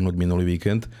mala prebehnúť minulý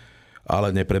víkend,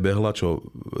 ale neprebehla, čo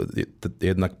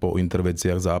jednak po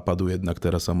intervenciách Západu, jednak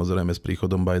teraz samozrejme s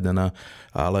príchodom Bidena,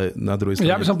 ale na druhej strane...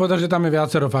 Ja by som povedal, že tam je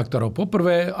viacero faktorov.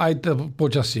 Poprvé aj to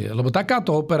počasie, lebo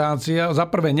takáto operácia, za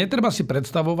prvé netreba si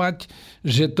predstavovať,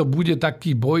 že to bude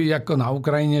taký boj ako na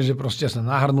Ukrajine, že proste sa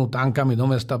nahrnú tankami do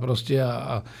mesta proste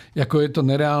a ako je to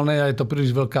nereálne a je to príliš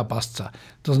veľká pasca.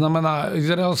 To znamená,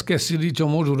 izraelské sily, čo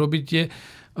môžu robiť, je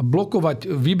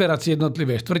blokovať, vyberať si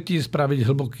jednotlivé štvrti, spraviť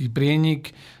hlboký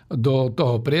prienik do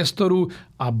toho priestoru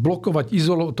a blokovať,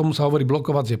 tomu sa hovorí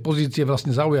blokovacie pozície,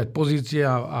 vlastne zaujať pozície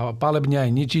a palebne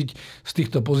aj ničiť z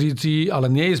týchto pozícií,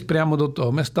 ale nie ísť priamo do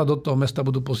toho mesta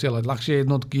budú posielať ľahšie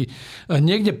jednotky.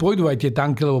 Niekde pôjdu aj tie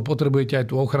tanky, lebo potrebujete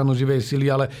aj tú ochranu živej sily,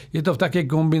 ale je to v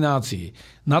takej kombinácii.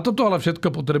 Na toto ale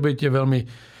všetko potrebujete veľmi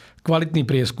kvalitný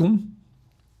prieskum,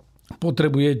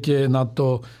 potrebujete na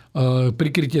to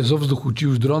prikrytie zo vzduchu, či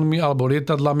už dronmi, alebo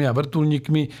lietadlami a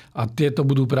vrtuľníkmi a tieto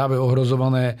budú práve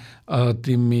ohrozované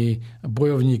tými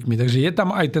bojovníkmi. Takže je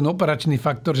tam aj ten operačný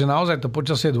faktor, že naozaj to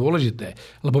počasie je dôležité.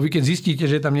 Lebo vy keď zistíte,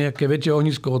 že je tam nejaké väčšie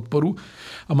ohnisko odporu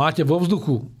a máte vo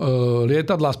vzduchu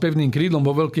lietadlá s pevným krídlom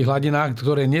vo veľkých hladinách,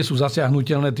 ktoré nie sú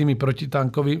zasiahnutelné tými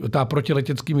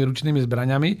protileteckými ručnými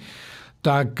zbraňami,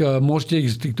 tak môžete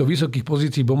ich z týchto vysokých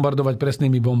pozícií bombardovať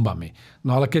presnými bombami.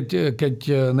 No ale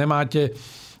keď nemáte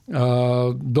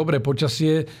dobré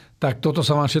počasie, tak toto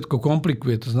sa vám všetko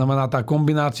komplikuje. To znamená, tá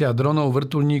kombinácia dronov,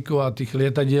 vrtuľníkov a tých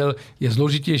lietadiel je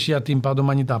zložitejšia, tým pádom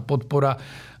ani tá podpora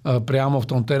priamo v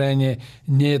tom teréne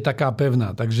nie je taká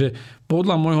pevná. Takže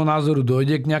podľa môjho názoru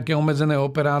dojde k nejakej obmedzenej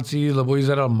operácii, lebo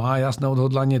Izrael má jasné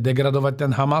odhodlanie degradovať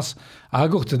ten Hamas a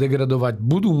ak ho chce degradovať,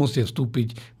 budú musieť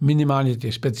vstúpiť minimálne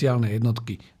tie špeciálne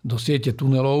jednotky do siete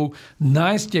tunelov,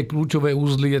 nájsť tie kľúčové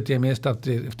úzly, tie miesta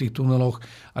v tých tuneloch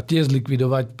a tie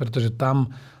zlikvidovať, pretože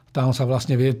tam sa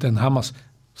vlastne vie ten Hamas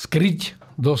skryť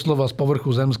doslova z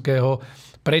povrchu zemského,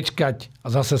 prečkať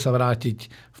a zase sa vrátiť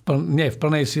nie v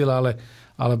plnej síle,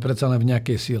 ale predsa len v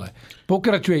nejakej sile.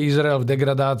 Pokračuje Izrael v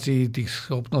degradácii tých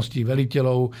schopností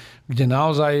veliteľov, kde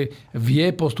naozaj vie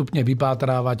postupne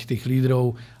vypátrávať tých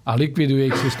lídrov a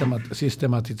likviduje ich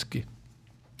systematicky.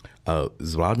 A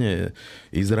zvládne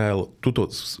Izrael túto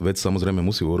vec samozrejme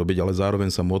musí urobiť, ale zároveň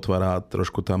sa mu otvára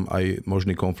trošku tam aj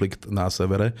možný konflikt na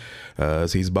severe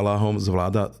s Hizbalahom.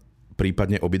 Zvláda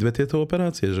prípadne obidve tieto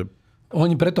operácie? Že...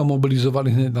 Oni preto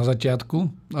mobilizovali hneď na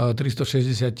začiatku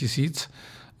 360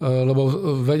 000, lebo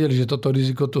vedeli, že toto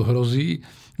riziko tu hrozí.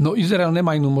 No Izrael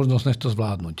nemá inú možnosť, než to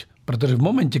zvládnuť. Pretože v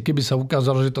momente, keby sa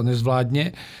ukázalo, že to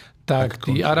nezvládne, tak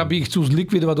tí Arabi chcú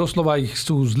zlikvidovať, doslova ich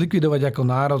chcú zlikvidovať ako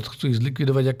národ, chcú ich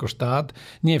zlikvidovať ako štát.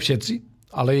 Nie všetci,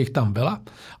 ale je ich tam veľa.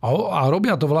 A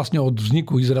robia to vlastne od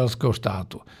vzniku izraelského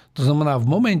štátu. To znamená, v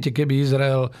momente, keby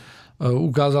Izrael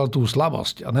ukázal tú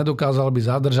slabosť a nedokázal by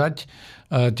zadržať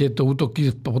tieto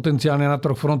útoky potenciálne na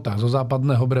 3 frontách. Zo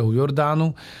západného brehu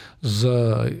Jordánu,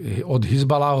 od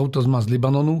Hizbaláhu, to znamená z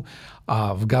Libanonu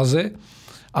a v Gaze.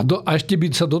 A ešte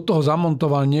by sa do toho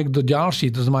zamontoval niekto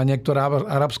ďalší, to znamená niektorá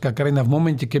arabská krajina v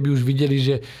momente, keby už videli,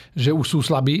 že už sú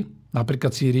slabí,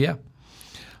 napríklad Sýria,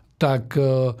 tak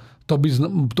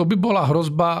to by bola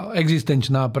hrozba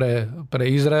existenčná pre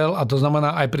Izrael a to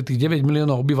znamená aj pre tých 9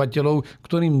 miliónov obyvateľov,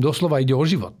 ktorým doslova ide o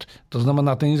život. To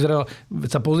znamená, ten Izrael,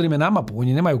 sa pozrieme na mapu,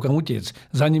 oni nemajú kam utiec.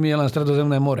 Za nimi je len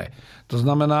Stredozemné more. To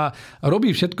znamená,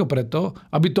 robí všetko preto,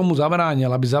 aby tomu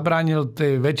zabránil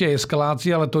tej väčšej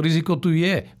eskalácii, ale to riziko tu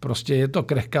je. Proste je to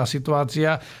krehká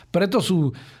situácia. Preto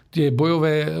sú tie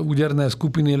bojové úderné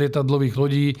skupiny lietadlových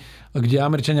lodí, kde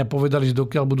Američania povedali, že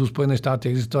dokiaľ budú Spojené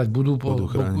štáty existovať, budú po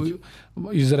boku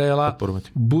Izraela,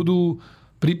 budú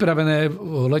pripravené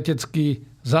letecky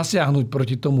zasiahnuť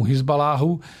proti tomu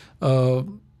Hizbaláhu.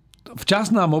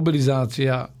 Včasná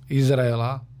mobilizácia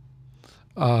Izraela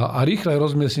a rýchle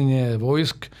rozmiestnenie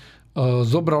vojsk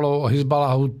zobralo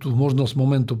Hizbaláhu tú možnosť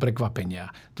momentu prekvapenia.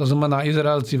 To znamená,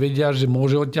 Izraelci vedia, že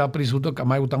môže odtiaľ prísť útok a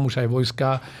majú tam už aj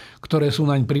vojska, ktoré sú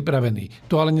naň pripravení.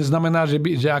 To ale neznamená,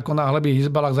 že ako náhle by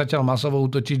Hizbalah začal masovo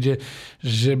útočiť,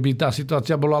 že by tá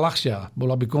situácia bola ľahšia.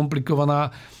 Bola by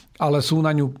komplikovaná, ale sú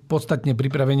na ňu podstatne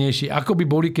pripravenejší. Ako by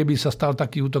boli, keby sa stal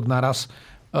taký útok naraz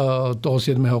toho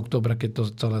 7. októbra, keď to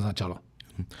celé začalo.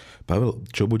 Pavel,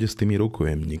 čo bude s tými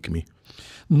rukojemníkmi?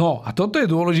 No a toto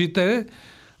je dôležité,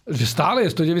 že stále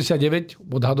je 199,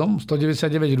 odhadom,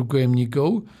 199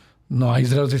 rukojemníkov, no a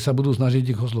Izraelci sa budú snažiť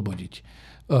ich oslobodiť.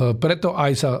 Preto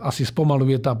aj sa asi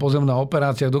spomaluje tá pozemná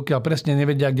operácia, dokiaľ presne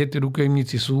nevedia, kde tí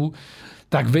rukojemníci sú,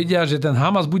 tak vedia, že ten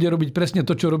Hamas bude robiť presne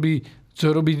to, čo robí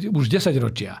už 10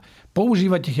 ročia.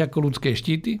 Používať ich ako ľudské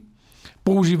štíty,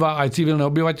 používa aj civilné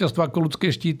obyvateľstvo ako ľudské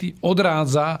štíty,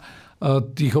 odrádza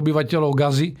tých obyvateľov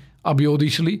Gazy, aby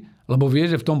odišli, lebo vie,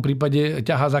 že v tom prípade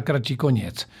ťahá za kratší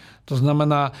koniec. To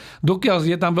znamená, dokiaľ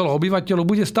je tam veľa obyvateľov,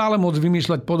 bude stále môcť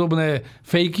vymýšľať podobné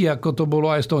fejky, ako to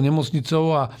bolo aj s tou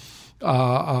nemocnicou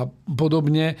a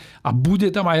podobne. A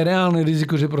bude tam aj reálne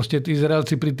riziko, že proste tí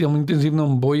Izraelci pri tom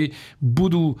intenzívnom boji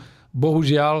budú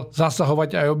bohužiaľ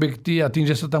zasahovať aj objekty a tým,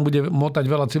 že sa tam bude motať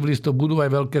veľa civilistov, budú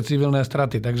aj veľké civilné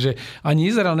straty. Takže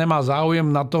ani Izrael nemá záujem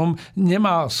na tom,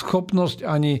 nemá schopnosť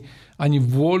ani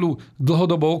vôľu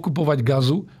dlhodobo okupovať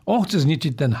Gazu. On chce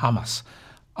zničiť ten Hamas.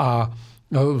 A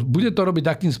bude to robiť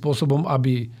takým spôsobom,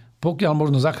 aby pokiaľ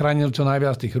možno zachránil čo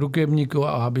najviac tých rukojemníkov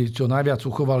a aby čo najviac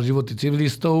uchoval životy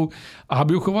civilistov a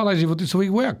aby uchoval aj životy svojich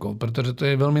vojakov, pretože to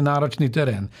je veľmi náročný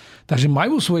terén. Takže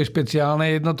majú svoje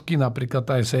špeciálne jednotky, napríklad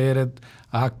aj Sejret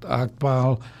a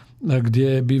Akpal,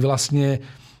 kde by vlastne,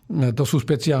 to sú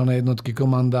špeciálne jednotky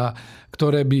komanda,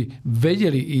 ktoré by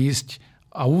vedeli ísť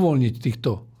a uvoľniť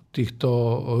týchto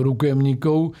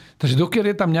rukojemníkov. Takže dokiaľ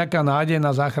je tam nejaká nádej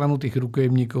na záchranu tých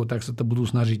rukojemníkov, tak sa to budú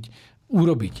snažiť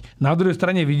urobiť. Na druhej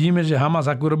strane vidíme, že Hamas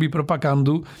ako robí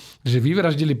propagandu, že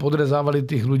vyvraždili, podrezávali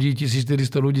tých ľudí,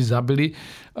 1400 ľudí zabili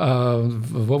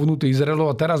vo vnútri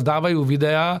Izraelu a teraz dávajú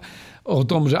videá o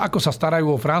tom, že ako sa starajú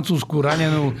o francúzsku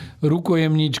ranenú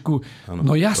rukojemníčku.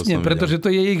 Ano, no jasne, pretože to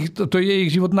je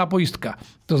ich životná poistka.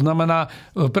 To znamená,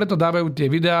 preto dávajú tie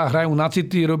videá, hrajú na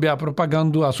city, robia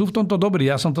propagandu a sú v tomto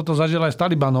dobrí. Ja som toto zažil aj s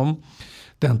Talibanom.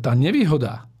 Tá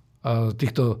nevýhoda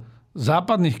týchto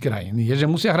západných krajín je, že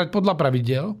musia hrať podľa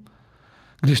pravidiel,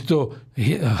 kdežto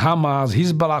Hamas,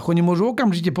 Hizbalah, oni môžu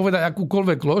okamžite povedať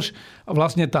akúkoľvek lož a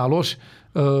vlastne tá lož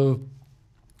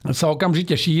sa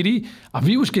okamžite šíri a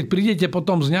vy už keď prídete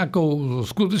potom s nejakou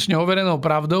skutočne overenou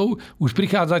pravdou, už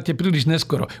prichádzate príliš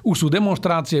neskoro. Už sú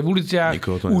demonštrácie v uliciach,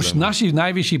 už naši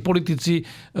najvyšší politici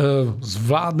z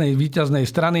vládnej víťaznej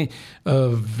strany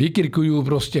vykirkujú,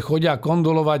 proste chodia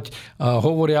kondolovať,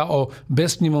 hovoria o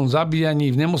bezsnivom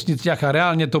zabíjaní v nemocniciach a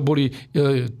reálne to boli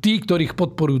tí, ktorých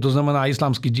podporujú, to znamená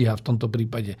islamský džihad v tomto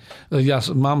prípade. Ja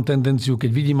mám tendenciu, keď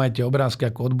vidím aj tie obrázky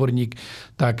ako odborník,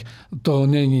 tak to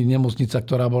nie je nemocnica,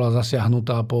 ktorá bola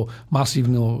zasiahnutá po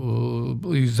masívnou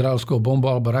izraelskou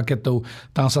bombou alebo raketou.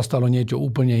 Tam sa stalo niečo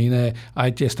úplne iné.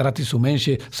 Aj tie straty sú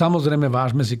menšie. Samozrejme,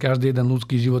 vážme si každý jeden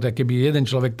ľudský život, a keby jeden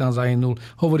človek tam zahynul,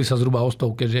 hovorí sa zhruba o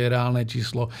 100, že je reálne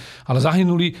číslo. Ale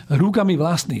zahynuli rukami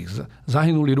vlastných.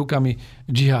 Zahynuli rukami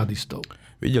džihadistov.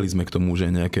 Videli sme k tomu, že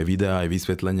nejaké videá aj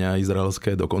vysvetlenia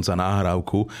izraelské, dokonca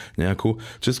nahrávku nejakú.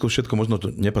 Všetko možno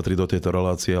to nepatrí do tejto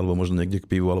relácie, alebo možno niekde k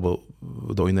pivu, alebo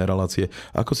do inej relácie.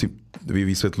 Ako si vy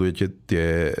vysvetľujete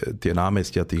tie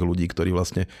námestia tých ľudí, ktorí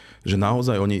vlastne, že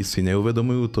naozaj oni si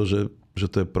neuvedomujú to, že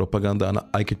to je propaganda,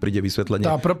 aj keď príde vysvetlenie.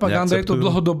 Tá propaganda je to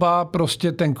dlhodobá, proste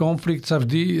ten konflikt sa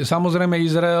vždy... Samozrejme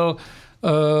Izrael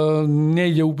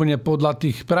nejde úplne podľa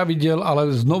tých pravidel, ale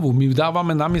znovu, my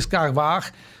dávame na miskách váh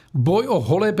boj o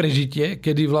holé prežitie,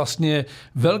 kedy vlastne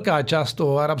veľká časť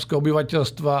toho arabského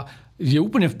obyvateľstva je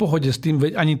úplne v pohode s tým,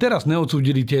 veď ani teraz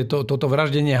neodsúdili toto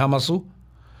vraždenie Hamasu.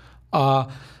 A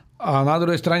na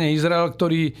druhej strane Izrael,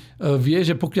 ktorý vie,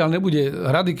 že pokiaľ nebude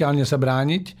radikálne sa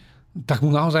brániť, tak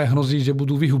mu naozaj hrozí, že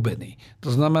budú vyhubení.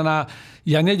 To znamená,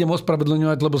 ja nejdem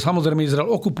ospravedlňovať, lebo samozrejme Izrael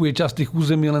okupuje časť tých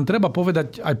území, len treba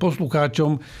povedať aj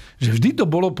poslucháčom, že vždy to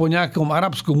bolo po nejakom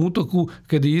arabskom útoku,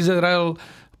 kedy Izrael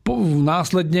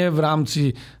následne v rámci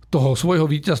toho svojho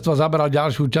víťazstva zabral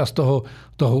ďalšiu časť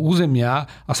toho územia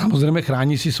a samozrejme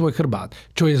chráni si svoj chrbát.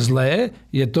 Čo je zlé,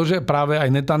 je to, že práve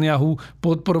aj Netanjahu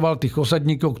podporoval tých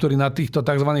osadníkov, ktorí na týchto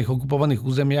tzv. Okupovaných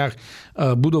územiach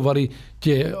budovali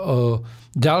tie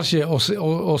ďalšie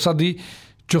osady,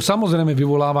 čo samozrejme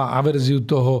vyvoláva averziu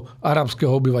toho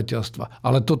arabského obyvateľstva.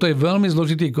 Ale toto je veľmi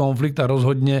zložitý konflikt a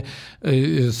rozhodne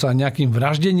sa nejakým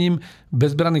vraždením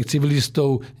bezbranných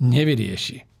civilistov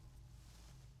nevyrieši.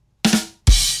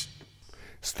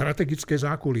 Strategické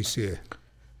zákulisie.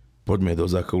 Poďme do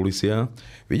zákulisia.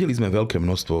 Videli sme veľké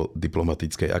množstvo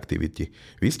diplomatickej aktivity.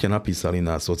 Vy ste napísali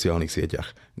na sociálnych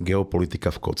sieťach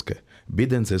geopolitika v kocke.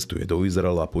 Biden cestuje do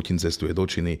Izraela, Putin cestuje do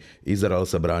Číny, Izrael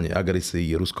sa bráni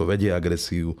agresii, Rusko vedie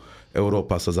agresiu,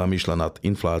 Európa sa zamýšľa nad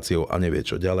infláciou a nevie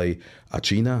čo ďalej. A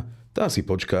Čína? Tá si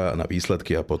počká na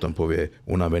výsledky a potom povie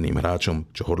unaveným hráčom,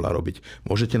 čo hodlá robiť.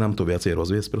 Môžete nám to viacej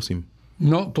rozviesť, prosím?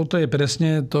 No, toto je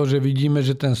presne to, že vidíme,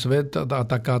 že ten svet a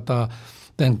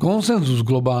ten konsenzus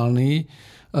globálny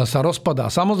sa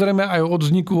rozpadá. Samozrejme aj od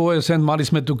vzniku OSN mali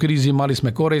sme tu krízy, mali sme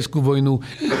korejskú vojnu,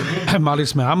 mali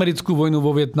sme americkú vojnu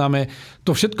vo Vietname.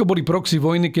 To všetko boli proxy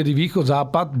vojny, kedy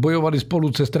východ-západ bojovali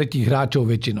spolu cez tretích hráčov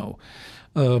väčšinou.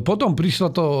 Potom prišlo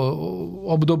to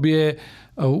obdobie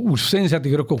už v 70.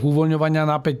 rokoch uvoľňovania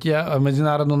napätia,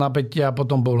 medzinárodného napätia,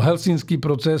 potom bol helsinský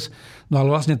proces. No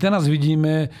ale vlastne teraz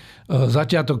vidíme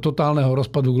začiatok totálneho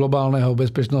rozpadu globálneho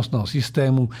bezpečnostného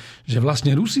systému, že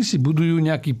vlastne Rusi si budujú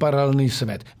nejaký paralelný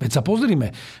svet. Veď sa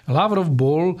pozrime, Lavrov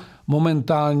bol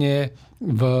momentálne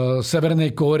v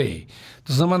Severnej Kórei.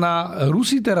 To znamená,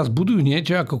 Rusi teraz budujú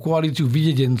niečo ako koalíciu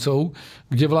vydedencov,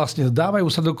 kde vlastne dávajú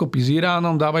sa dokopy s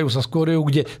Iránom, dávajú sa s Kóreou,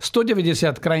 kde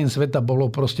 190 krajín sveta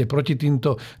bolo proste proti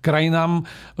týmto krajinám,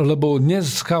 lebo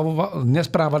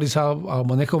nesprávali sa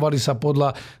alebo nechovali sa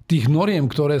podľa tých noriem,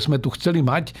 ktoré sme tu chceli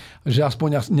mať, že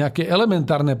aspoň nejaké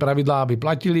elementárne pravidlá aby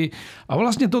platili. A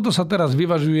vlastne toto sa teraz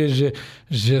vyvažuje,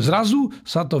 že zrazu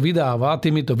sa to vydáva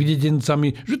týmito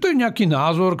vydedencami, že to je nejaký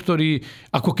názor, ktorý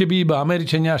ako keby iba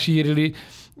Američania šírili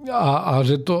a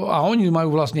oni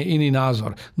majú vlastne iný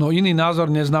názor. No iný názor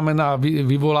neznamená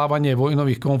vyvolávanie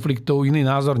vojnových konfliktov, iný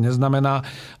názor neznamená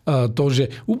to,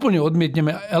 že úplne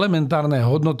odmietneme elementárne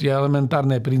hodnoty a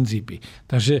elementárne princípy.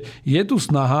 Takže je tu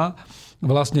snaha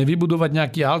vlastne vybudovať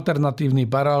nejaký alternatívny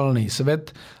paralelný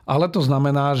svet, ale to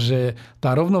znamená, že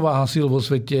tá rovnováha síl vo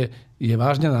svete je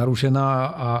vážne narušená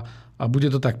a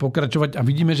bude to tak pokračovať. A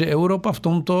vidíme, že Európa v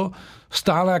tomto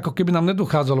stále ako keby nám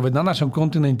nedochádzalo. Veď na našom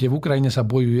kontinente v Ukrajine sa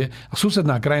bojuje a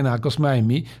susedná krajina, ako sme aj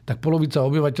my, tak polovica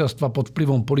obyvateľstva pod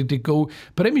vplyvom politikov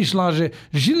premýšľa, že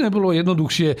nebolo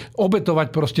jednoduchšie obetovať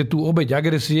proste tú obeť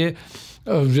agresie,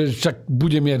 že však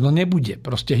bude mier. No nebude.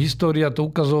 Proste história to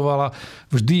ukazovala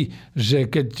vždy, že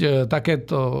keď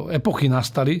takéto epochy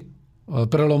nastali,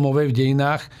 prelomové v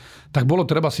dejinách, tak bolo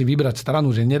treba si vybrať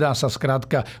stranu, že nedá sa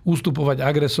skrátka ustupovať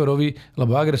agresorovi,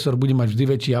 lebo agresor bude mať vždy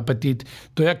väčší apetít.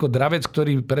 To je ako dravec,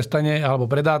 ktorý prestane, alebo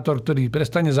predátor, ktorý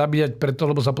prestane zabíjať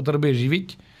preto, lebo sa potrebuje živiť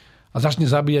a začne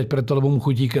zabíjať preto, lebo mu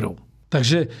chutí krv.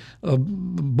 Takže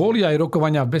boli aj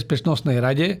rokovania v Bezpečnostnej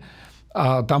rade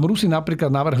a tam Rusi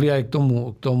napríklad navrhli aj k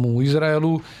tomu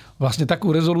Izraelu vlastne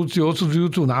takú rezolúciu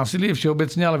odsudzujúcu násilie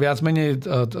všeobecne, ale viac menej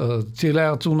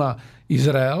cieľajúcu na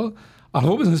Izrael. A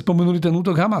vôbec nespomenuli ten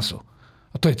útok Hamasu.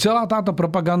 A to je celá táto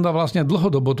propaganda vlastne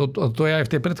dlhodobo. To je aj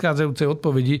v tej predchádzajúcej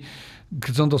odpovedi,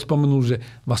 keď som to spomenul, že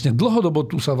vlastne dlhodobo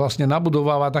tu sa vlastne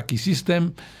nabudováva taký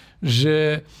systém,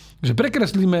 že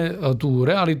prekreslíme tú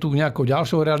realitu nejakou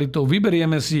ďalšou realitou,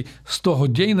 vyberieme si z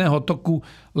toho dejného toku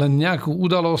len nejakú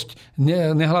udalosť,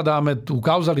 nehľadáme tú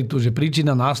kauzalitu, že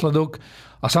príčina, následok.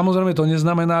 A samozrejme to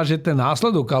neznamená, že ten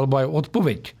následok alebo aj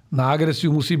odpoveď na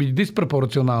agresiu musí byť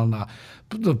disproporcionálna.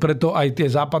 Preto aj tie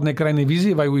západné krajiny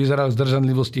vyzývajú Izrael k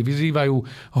zdržanlivosti, vyzývajú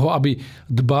ho, aby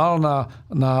dbal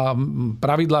na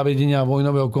pravidlá vedenia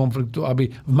vojnového konfliktu, aby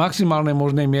v maximálnej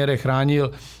možnej miere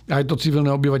chránil aj to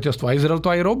civilné obyvateľstvo. A Izrael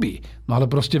to aj robí. No ale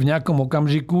proste v nejakom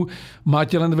okamžiku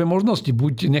máte len dve možnosti.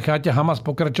 Buď necháte Hamas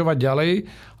pokračovať ďalej,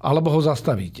 alebo ho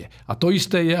zastavíte. A to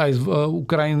isté je aj s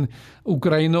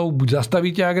Ukrajinou. Buď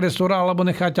zastavíte agresora, alebo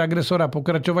necháte agresora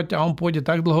pokračovať a on pôjde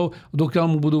tak dlho, dokiaľ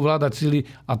mu budú vládať sily,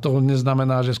 a to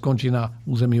neznamená, že skončí na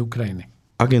území Ukrajiny.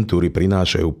 Agentúry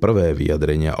prinášajú prvé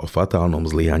vyjadrenia o fatálnom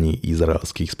zlyhaní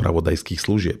izraelských spravodajských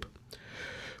služieb.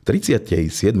 V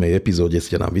 37. epizóde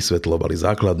ste nám vysvetľovali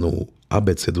základnú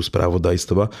abecedu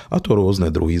spravodajstva, a to rôzne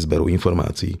druhy zberu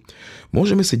informácií.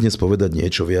 Môžeme si dnes povedať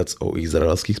niečo viac o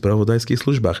izraelských spravodajských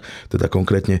službách? Teda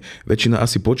konkrétne, väčšina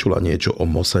asi počula niečo o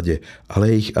Mosade,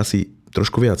 ale ich asi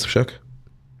trošku viac však?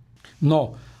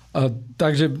 No,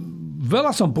 takže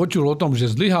veľa som počul o tom,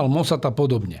 že zlyhal Mossad a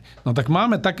podobne. No tak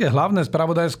máme také hlavné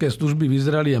spravodajské služby v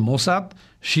Izraeli je Mossad,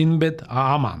 Shin Bet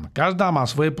a Aman. Každá má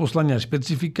svoje poslania a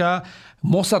špecifika.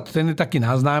 Mossad, ten je taký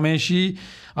najznámejší,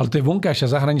 ale to je vonkajšia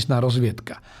zahraničná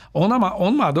rozviedka. On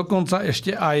má dokonca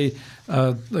ešte aj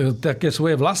také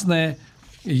svoje vlastné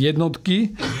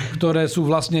jednotky, ktoré sú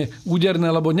vlastne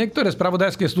úderné, lebo niektoré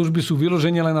spravodajské služby sú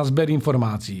vyložené len na zber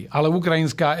informácií. Ale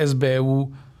ukrajinská SBU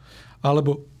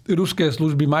alebo ruské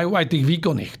služby majú aj tých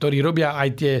výkonných, ktorí robia aj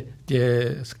tie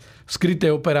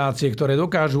skryté operácie, ktoré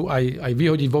dokážu aj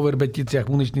vyhodiť vo Verbeticiach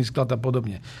muničný sklad a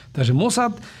podobne. Takže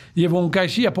Mossad je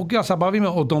vonkajší a pokiaľ sa bavíme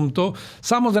o tomto,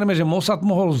 samozrejme, že Mossad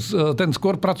ten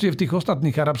skôr pracuje v tých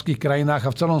ostatných arabských krajinách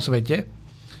a v celom svete.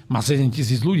 Má 7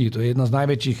 000 ľudí, to je jedna z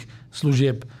najväčších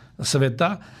služieb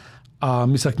sveta a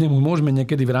my sa k nemu môžeme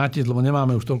niekedy vrátiť, lebo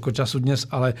nemáme už toľko času dnes,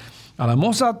 ale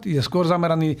Mossad je skôr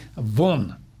zameraný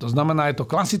von. To znamená, je to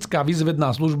klasická výzvedná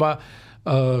služba,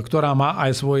 ktorá má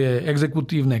aj svoje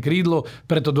exekutívne krídlo,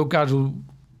 preto dokážu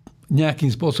nejakým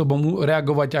spôsobom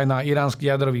reagovať aj na iránsky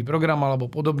jadrový program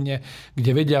alebo podobne,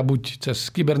 kde vedia buď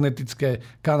cez kybernetické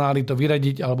kanály to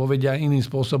vyradiť, alebo vedia iným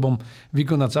spôsobom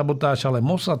vykonať sabotáž, ale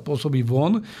Mossad pôsobí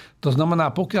von. To znamená,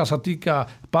 pokiaľ sa týka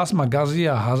pásma Gazy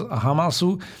a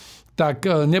Hamasu, tak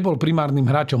nebol primárnym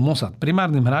hráčom Mossad.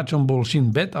 Primárnym hráčom bol Shin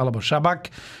Bet alebo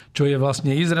Šabak, čo je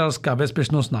vlastne izraelská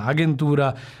bezpečnostná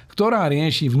agentúra, ktorá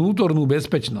rieši vnútornú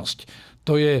bezpečnosť.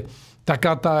 To je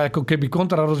taká tá ako keby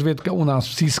kontrarozviedka u nás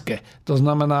v Siske. To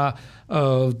znamená,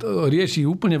 rieši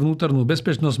úplne vnútornú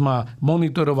bezpečnosť, má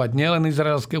monitorovať nielen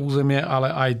izraelské územie,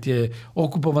 ale aj tie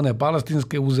okupované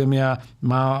palestínske územia,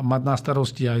 má mať na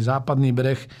starosti aj západný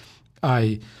breh,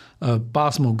 aj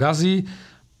pásmo Gazy,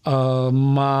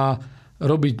 má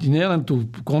robiť nielen tú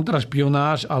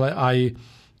kontrašpionáž, ale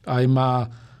aj má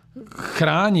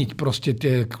chrániť proste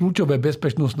tie kľúčové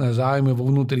bezpečnostné záujmy vo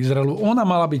vnútri Izraelu. Ona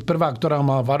mala byť prvá, ktorá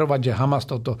mala varovať, že Hamas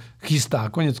toto chystá.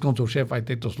 Konec koncov šéf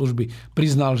aj tejto služby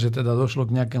priznal, že teda došlo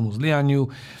k nejakému zlyhaniu.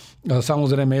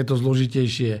 Samozrejme je to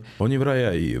zložitejšie. Oni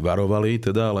vraj aj varovali,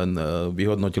 teda len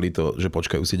vyhodnotili to, že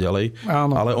počkajú si ďalej.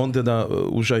 Áno. Ale on teda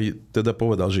už aj teda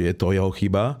povedal, že je to jeho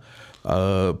chyba.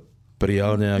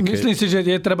 Prijal nejaké... Myslím si, že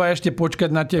je treba ešte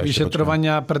počkať na tie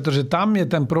vyšetrovania, pretože tam je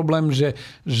ten problém, že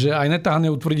aj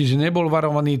Netanyahu tvrdí, že nebol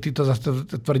varovaný, títo zase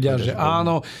tvrdia, že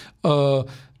áno.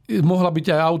 Mohla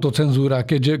byť aj autocenzúra,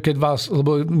 keď vás,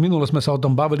 lebo minule sme sa o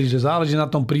tom bavili, že záleží na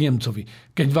tom príjemcovi.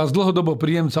 Keď vás dlhodobo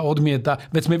príjemca odmieta,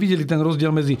 veď sme videli ten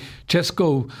rozdiel medzi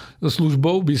českou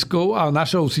službou, BISkou a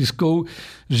našou SISkou,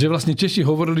 že vlastne Češi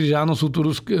hovorili, že áno, sú tu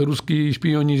ruskí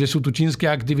špioni, že sú tu čínske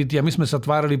aktivity a my sme sa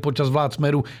tvárili počas vlád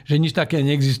Smeru, že nič také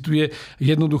neexistuje.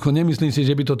 Jednoducho nemyslím si,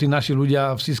 že by to tí naši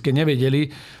ľudia v SISke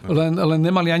nevedeli, len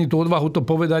nemali ani tú odvahu to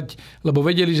povedať, lebo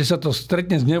vedeli, že sa to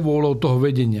stretne s nevôľou toho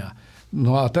vedenia.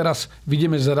 No a teraz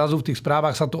vidíme, že zrazu v tých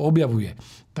správach sa to objavuje.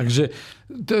 Takže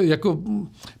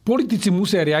politici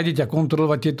musia riadiť a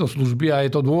kontrolovať tieto služby a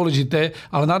je to dôležité,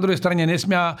 ale na druhej strane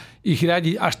nesmia ich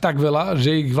riadiť až tak veľa,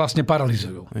 že ich vlastne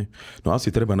paralizujú. No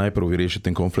asi treba najprv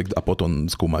vyriešiť ten konflikt a potom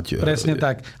skúmať. Presne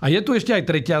tak. A je tu ešte aj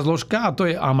tretia zložka a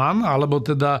to je Aman, alebo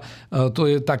teda to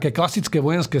je také klasické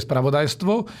vojenské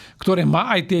spravodajstvo, ktoré má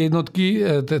aj tie jednotky,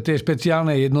 tie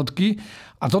špeciálne jednotky.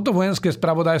 A toto vojenské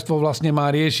spravodajstvo vlastne má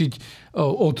riešiť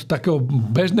od takého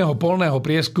bežného poľného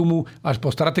prieskumu až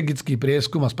po strategický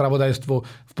prieskum a spravodajstvo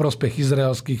v prospech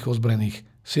izraelských ozbrojených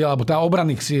síl, alebo tá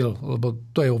obranných síl, lebo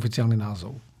to je oficiálny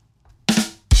názov.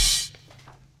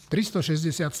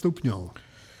 360 stupňov.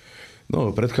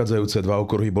 No, predchádzajúce 2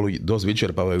 okruhy boli dosť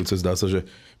vyčerpávajúce. Zdá sa, že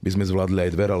by sme zvládli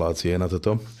aj 2 relácie na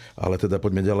toto. Ale teda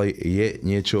poďme ďalej. Je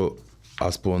niečo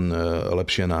aspoň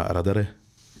lepšie na radare?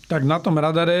 Tak na tom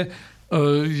radare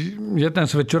Je ten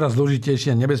svet čoraz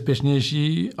zložitejší a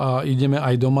nebezpečnejší a ideme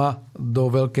aj doma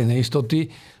do veľkej neistoty,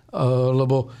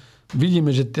 lebo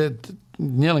vidíme, že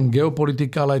nielen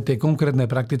geopolitika, ale aj tie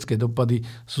konkrétne praktické dopady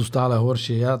sú stále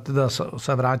horšie. Ja teda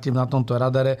sa vrátim na tomto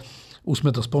radare. Už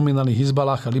sme to spomínali,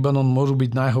 Hizbalah a Libanon môžu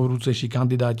byť najhorúcejší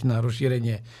kandidáti na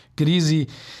rozšírenie krízy,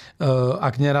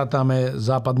 ak nerátame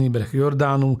západný breh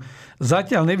Jordánu.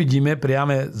 Zatiaľ nevidíme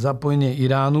priame zapojenie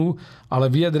Iránu,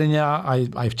 ale vyjadrenia,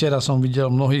 aj včera som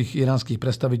videl mnohých iránskych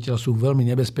predstaviteľov, sú veľmi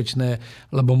nebezpečné,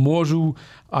 lebo môžu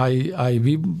aj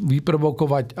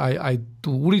vyprovokovať aj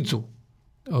tú ulicu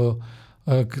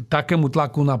k takému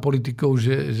tlaku na politikov,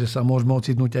 že sa môžeme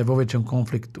ocitnúť aj vo väčšom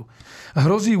konfliktu.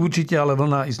 Hrozí určite ale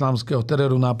vlna islamského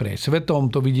teroru naprieč svetom.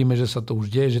 To vidíme, že sa to už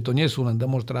deje, že to nie sú len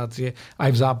demonštrácie aj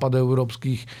v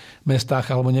západoeurópskych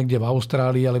mestách alebo niekde v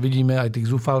Austrálii, ale vidíme aj tých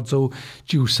zúfalcov,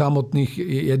 či už samotných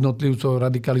jednotlivcov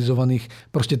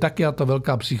radikalizovaných. Proste takáto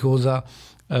veľká psychóza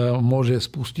môže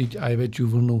spustiť aj väčšiu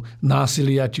vlnu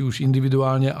násilia, či už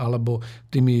individuálne, alebo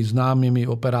tými známymi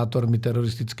operátormi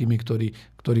teroristickými,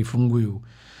 ktorí fungujú.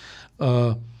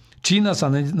 Čína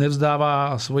sa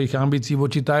nevzdáva svojich ambícií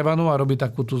voči Tajvanu a robí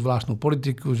takú tú zvláštnu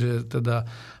politiku, že teda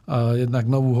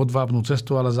jednak novú hodvábnu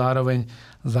cestu, ale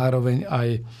zároveň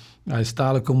aj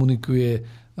stále komunikuje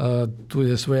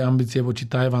svoje ambície voči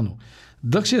Tajvanu.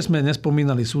 Dlhšie sme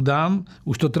nespomínali Sudán,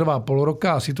 už to trvá pol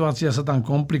roka a situácia sa tam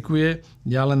komplikuje.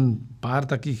 Ja len pár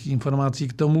takých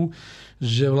informácií k tomu,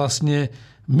 že vlastne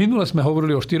minule sme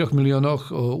hovorili o 4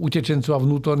 miliónoch utečencov a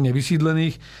vnútorne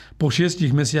vysídlených. Po 6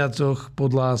 mesiacoch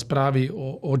podľa správy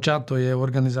OCHA, to je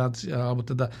organizácia, alebo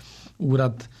teda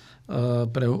úrad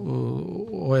pre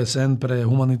OSN pre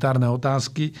humanitárne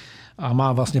otázky a má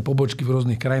vlastne pobočky v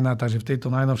rôznych krajinách, takže v tejto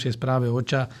najnovšej správe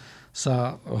OCHA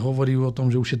sa hovorí o tom,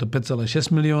 že už je to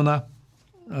 5,6 milióna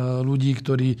ľudí,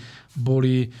 ktorí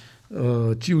boli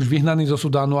či už vyhnaní zo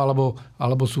Sudánu,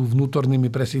 alebo sú vnútornými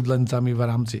presídlencami v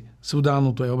rámci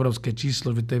Sudánu. To je obrovské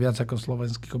číslo, to je viac ako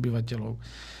slovenských obyvateľov.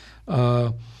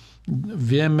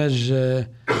 Vieme, že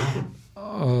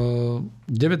 19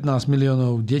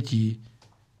 miliónov detí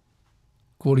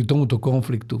kvôli tomuto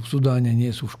konfliktu v Sudáne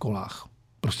nie sú v školách.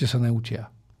 Proste sa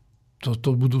neučia.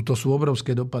 To sú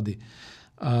obrovské dopady.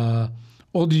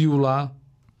 Od júla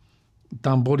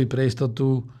tam boli pre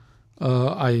istotu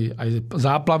aj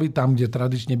záplavy, tam, kde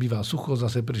tradične býva sucho,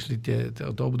 zase prišli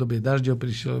to obdobie dažďov,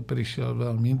 prišiel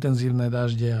veľmi intenzívne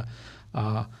dažde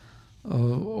a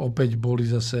opäť boli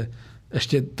zase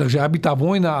ešte, takže aby tá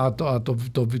vojna a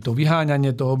to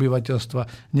vyháňanie toho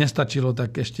obyvateľstva nestačilo,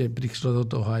 tak ešte prišlo do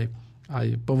toho aj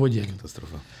povodie.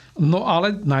 Katastrofa. No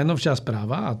ale najnovšia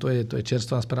správa, a to je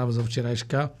čerstvá správa zo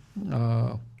včerajška,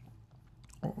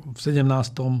 v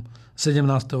 17.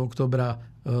 októbra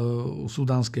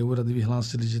sudánske úrady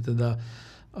vyhlásili, že teda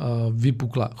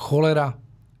vypukla cholera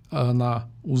na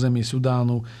území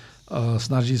Sudánu.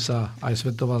 Snaží sa aj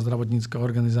Svetová zdravotnícka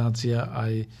organizácia,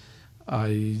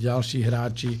 aj ďalší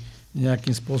hráči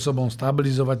nejakým spôsobom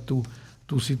stabilizovať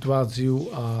tú situáciu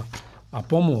a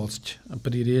pomôcť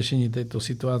pri riešení tejto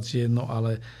situácie. No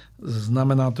ale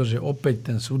znamená to, že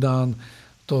opäť ten Sudán,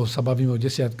 to sa bavíme o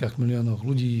desiatkách miliónoch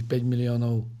ľudí, 5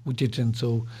 miliónov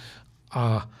utečencov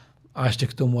a ešte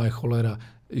k tomu aj cholera.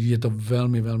 Je to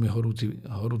veľmi, veľmi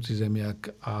horúci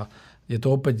zemiak a je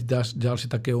to opäť ďalšie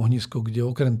také ohnisko, kde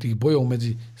okrem tých bojov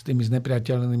s tými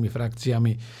znepriateľnými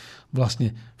frakciami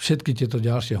vlastne všetky tieto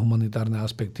ďalšie humanitárne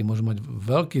aspekty môžu mať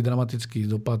veľký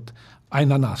dramatický dopad aj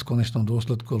na nás v konečnom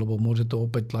dôsledku, lebo môže to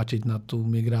opäť tlačiť na tú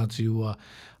migráciu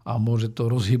a môže to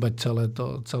rozhýbať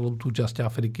celú tú časť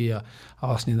Afriky a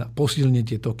vlastne posilniť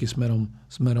tie toky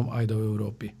smerom aj do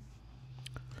Európy.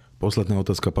 Posledná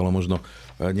otázka, Pavlo, možno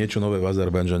niečo nové v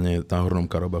Azerbajdžane, na Hornom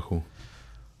Karabachu?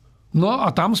 No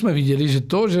a tam sme videli, že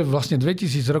vlastne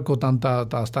 2000 rokov tam tá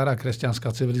stará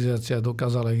kresťanská civilizácia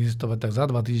dokázala existovať, tak za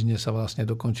 2 týždne sa vlastne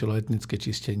dokončilo etnické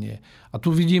čistenie. A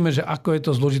tu vidíme, že ako je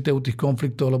to zložité u tých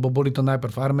konfliktov, lebo boli to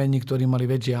najprv Arméni, ktorí mali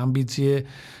väčšie ambície,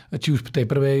 či už v tej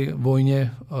prvej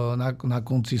vojne na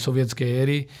konci sovietskej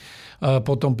éry.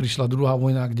 Potom prišla druhá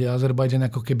vojna, kde Azerbajdžan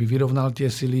ako keby vyrovnal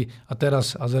tie sily a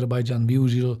teraz Azerbajdžan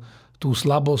využil tú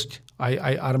slabosť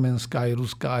aj arménska, aj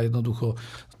ruská a jednoducho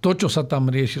to, čo sa tam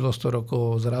riešilo 100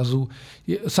 rokov zrazu,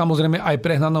 je samozrejme aj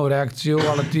prehnanou reakciou,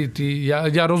 ale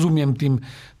ja rozumiem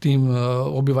tým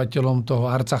obyvateľom toho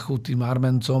Arcachu, tým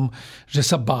Arméncom, že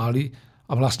sa báli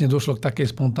a vlastne došlo k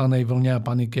takej spontánnej vlne a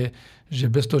panike,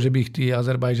 že bez toho, že by ich tí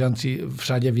Azerbajdžanci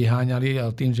všade vyháňali a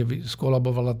tým, že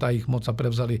skolabovala tá ich moc a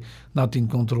prevzali nad tým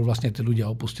kontrolu, vlastne tí ľudia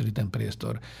opustili ten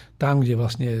priestor. Tam, kde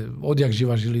vlastne odjak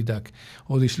živa žili, tak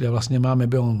odišli a vlastne máme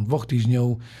behom 2 týždňov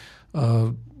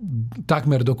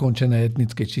takmer dokončené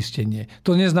etnické čistenie.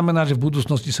 To neznamená, že v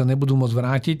budúcnosti sa nebudú môcť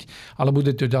vrátiť, ale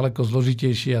bude to ďaleko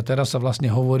zložitejšie a teraz sa vlastne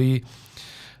hovorí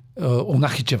o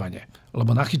Nachyčevane.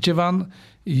 Lebo Nachyčevan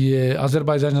je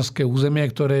azerbajďanské územie,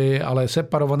 ktoré je ale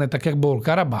separované, tak jak bol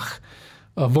Karabach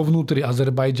vo vnútri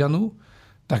Azerbajdžanu,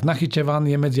 tak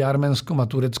Nachyčevan je medzi Arménskom a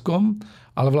Tureckom,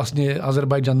 ale vlastne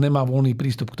Azerbajdžan nemá voľný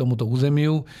prístup k tomuto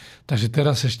územiu. Takže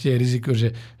teraz ešte je riziko,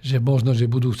 že možno,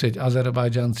 že budú chcieť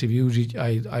Azerbajdžanci využiť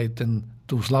aj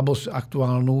tú slabosť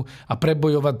aktuálnu a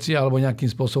prebojovať si alebo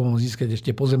nejakým spôsobom získať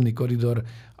ešte pozemný koridor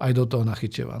aj do toho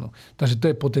Nachyčevanu. Takže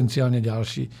to je potenciálne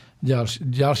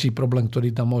ďalší problém,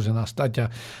 ktorý tam môže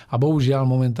nastať. A bohužiaľ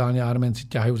momentálne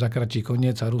Arménci ťahajú za kratší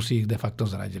koniec a Rusi ich de facto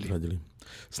zradili.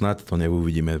 Snáď to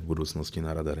neuvidíme v budúcnosti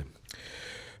na radare.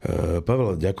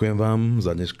 Pavel, ďakujem vám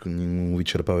za dnešnú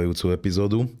vyčerpávajúcu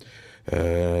epizódu.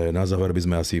 Na záver by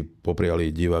sme asi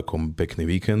popriali divákom pekný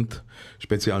víkend.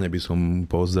 Špeciálne by som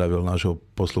pozdravil nášho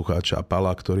poslucháča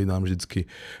Pala, ktorý nám vždycky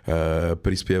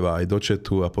prispieva aj do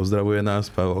chatu a pozdravuje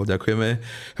nás. Pavel, ďakujeme.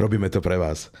 Robíme to pre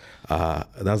vás. A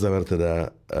na záver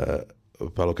teda,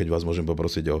 Palo, keď vás môžem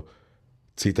poprosiť o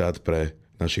citát pre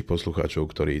našich poslucháčov,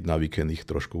 ktorí na víkend ich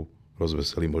trošku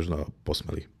rozveselí, možno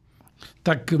posmeli.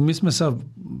 Tak my sme sa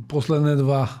posledné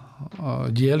 2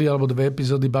 diely alebo 2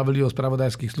 epizódy bavili o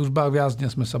spravodajských službách viac.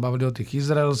 Dnes sme sa bavili o tých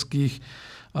izraelských.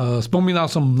 Spomínal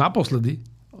som naposledy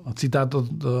citát od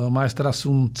majstra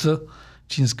Sun Tzu,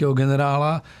 čínskeho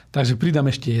generála, takže pridám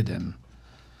ešte jeden.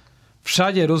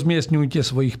 Všade rozmiestňujte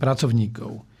svojich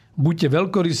pracovníkov. Buďte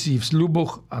veľkorysí v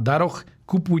sľuboch a daroch,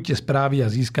 kupujte správy a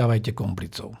získavajte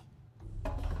komplicov.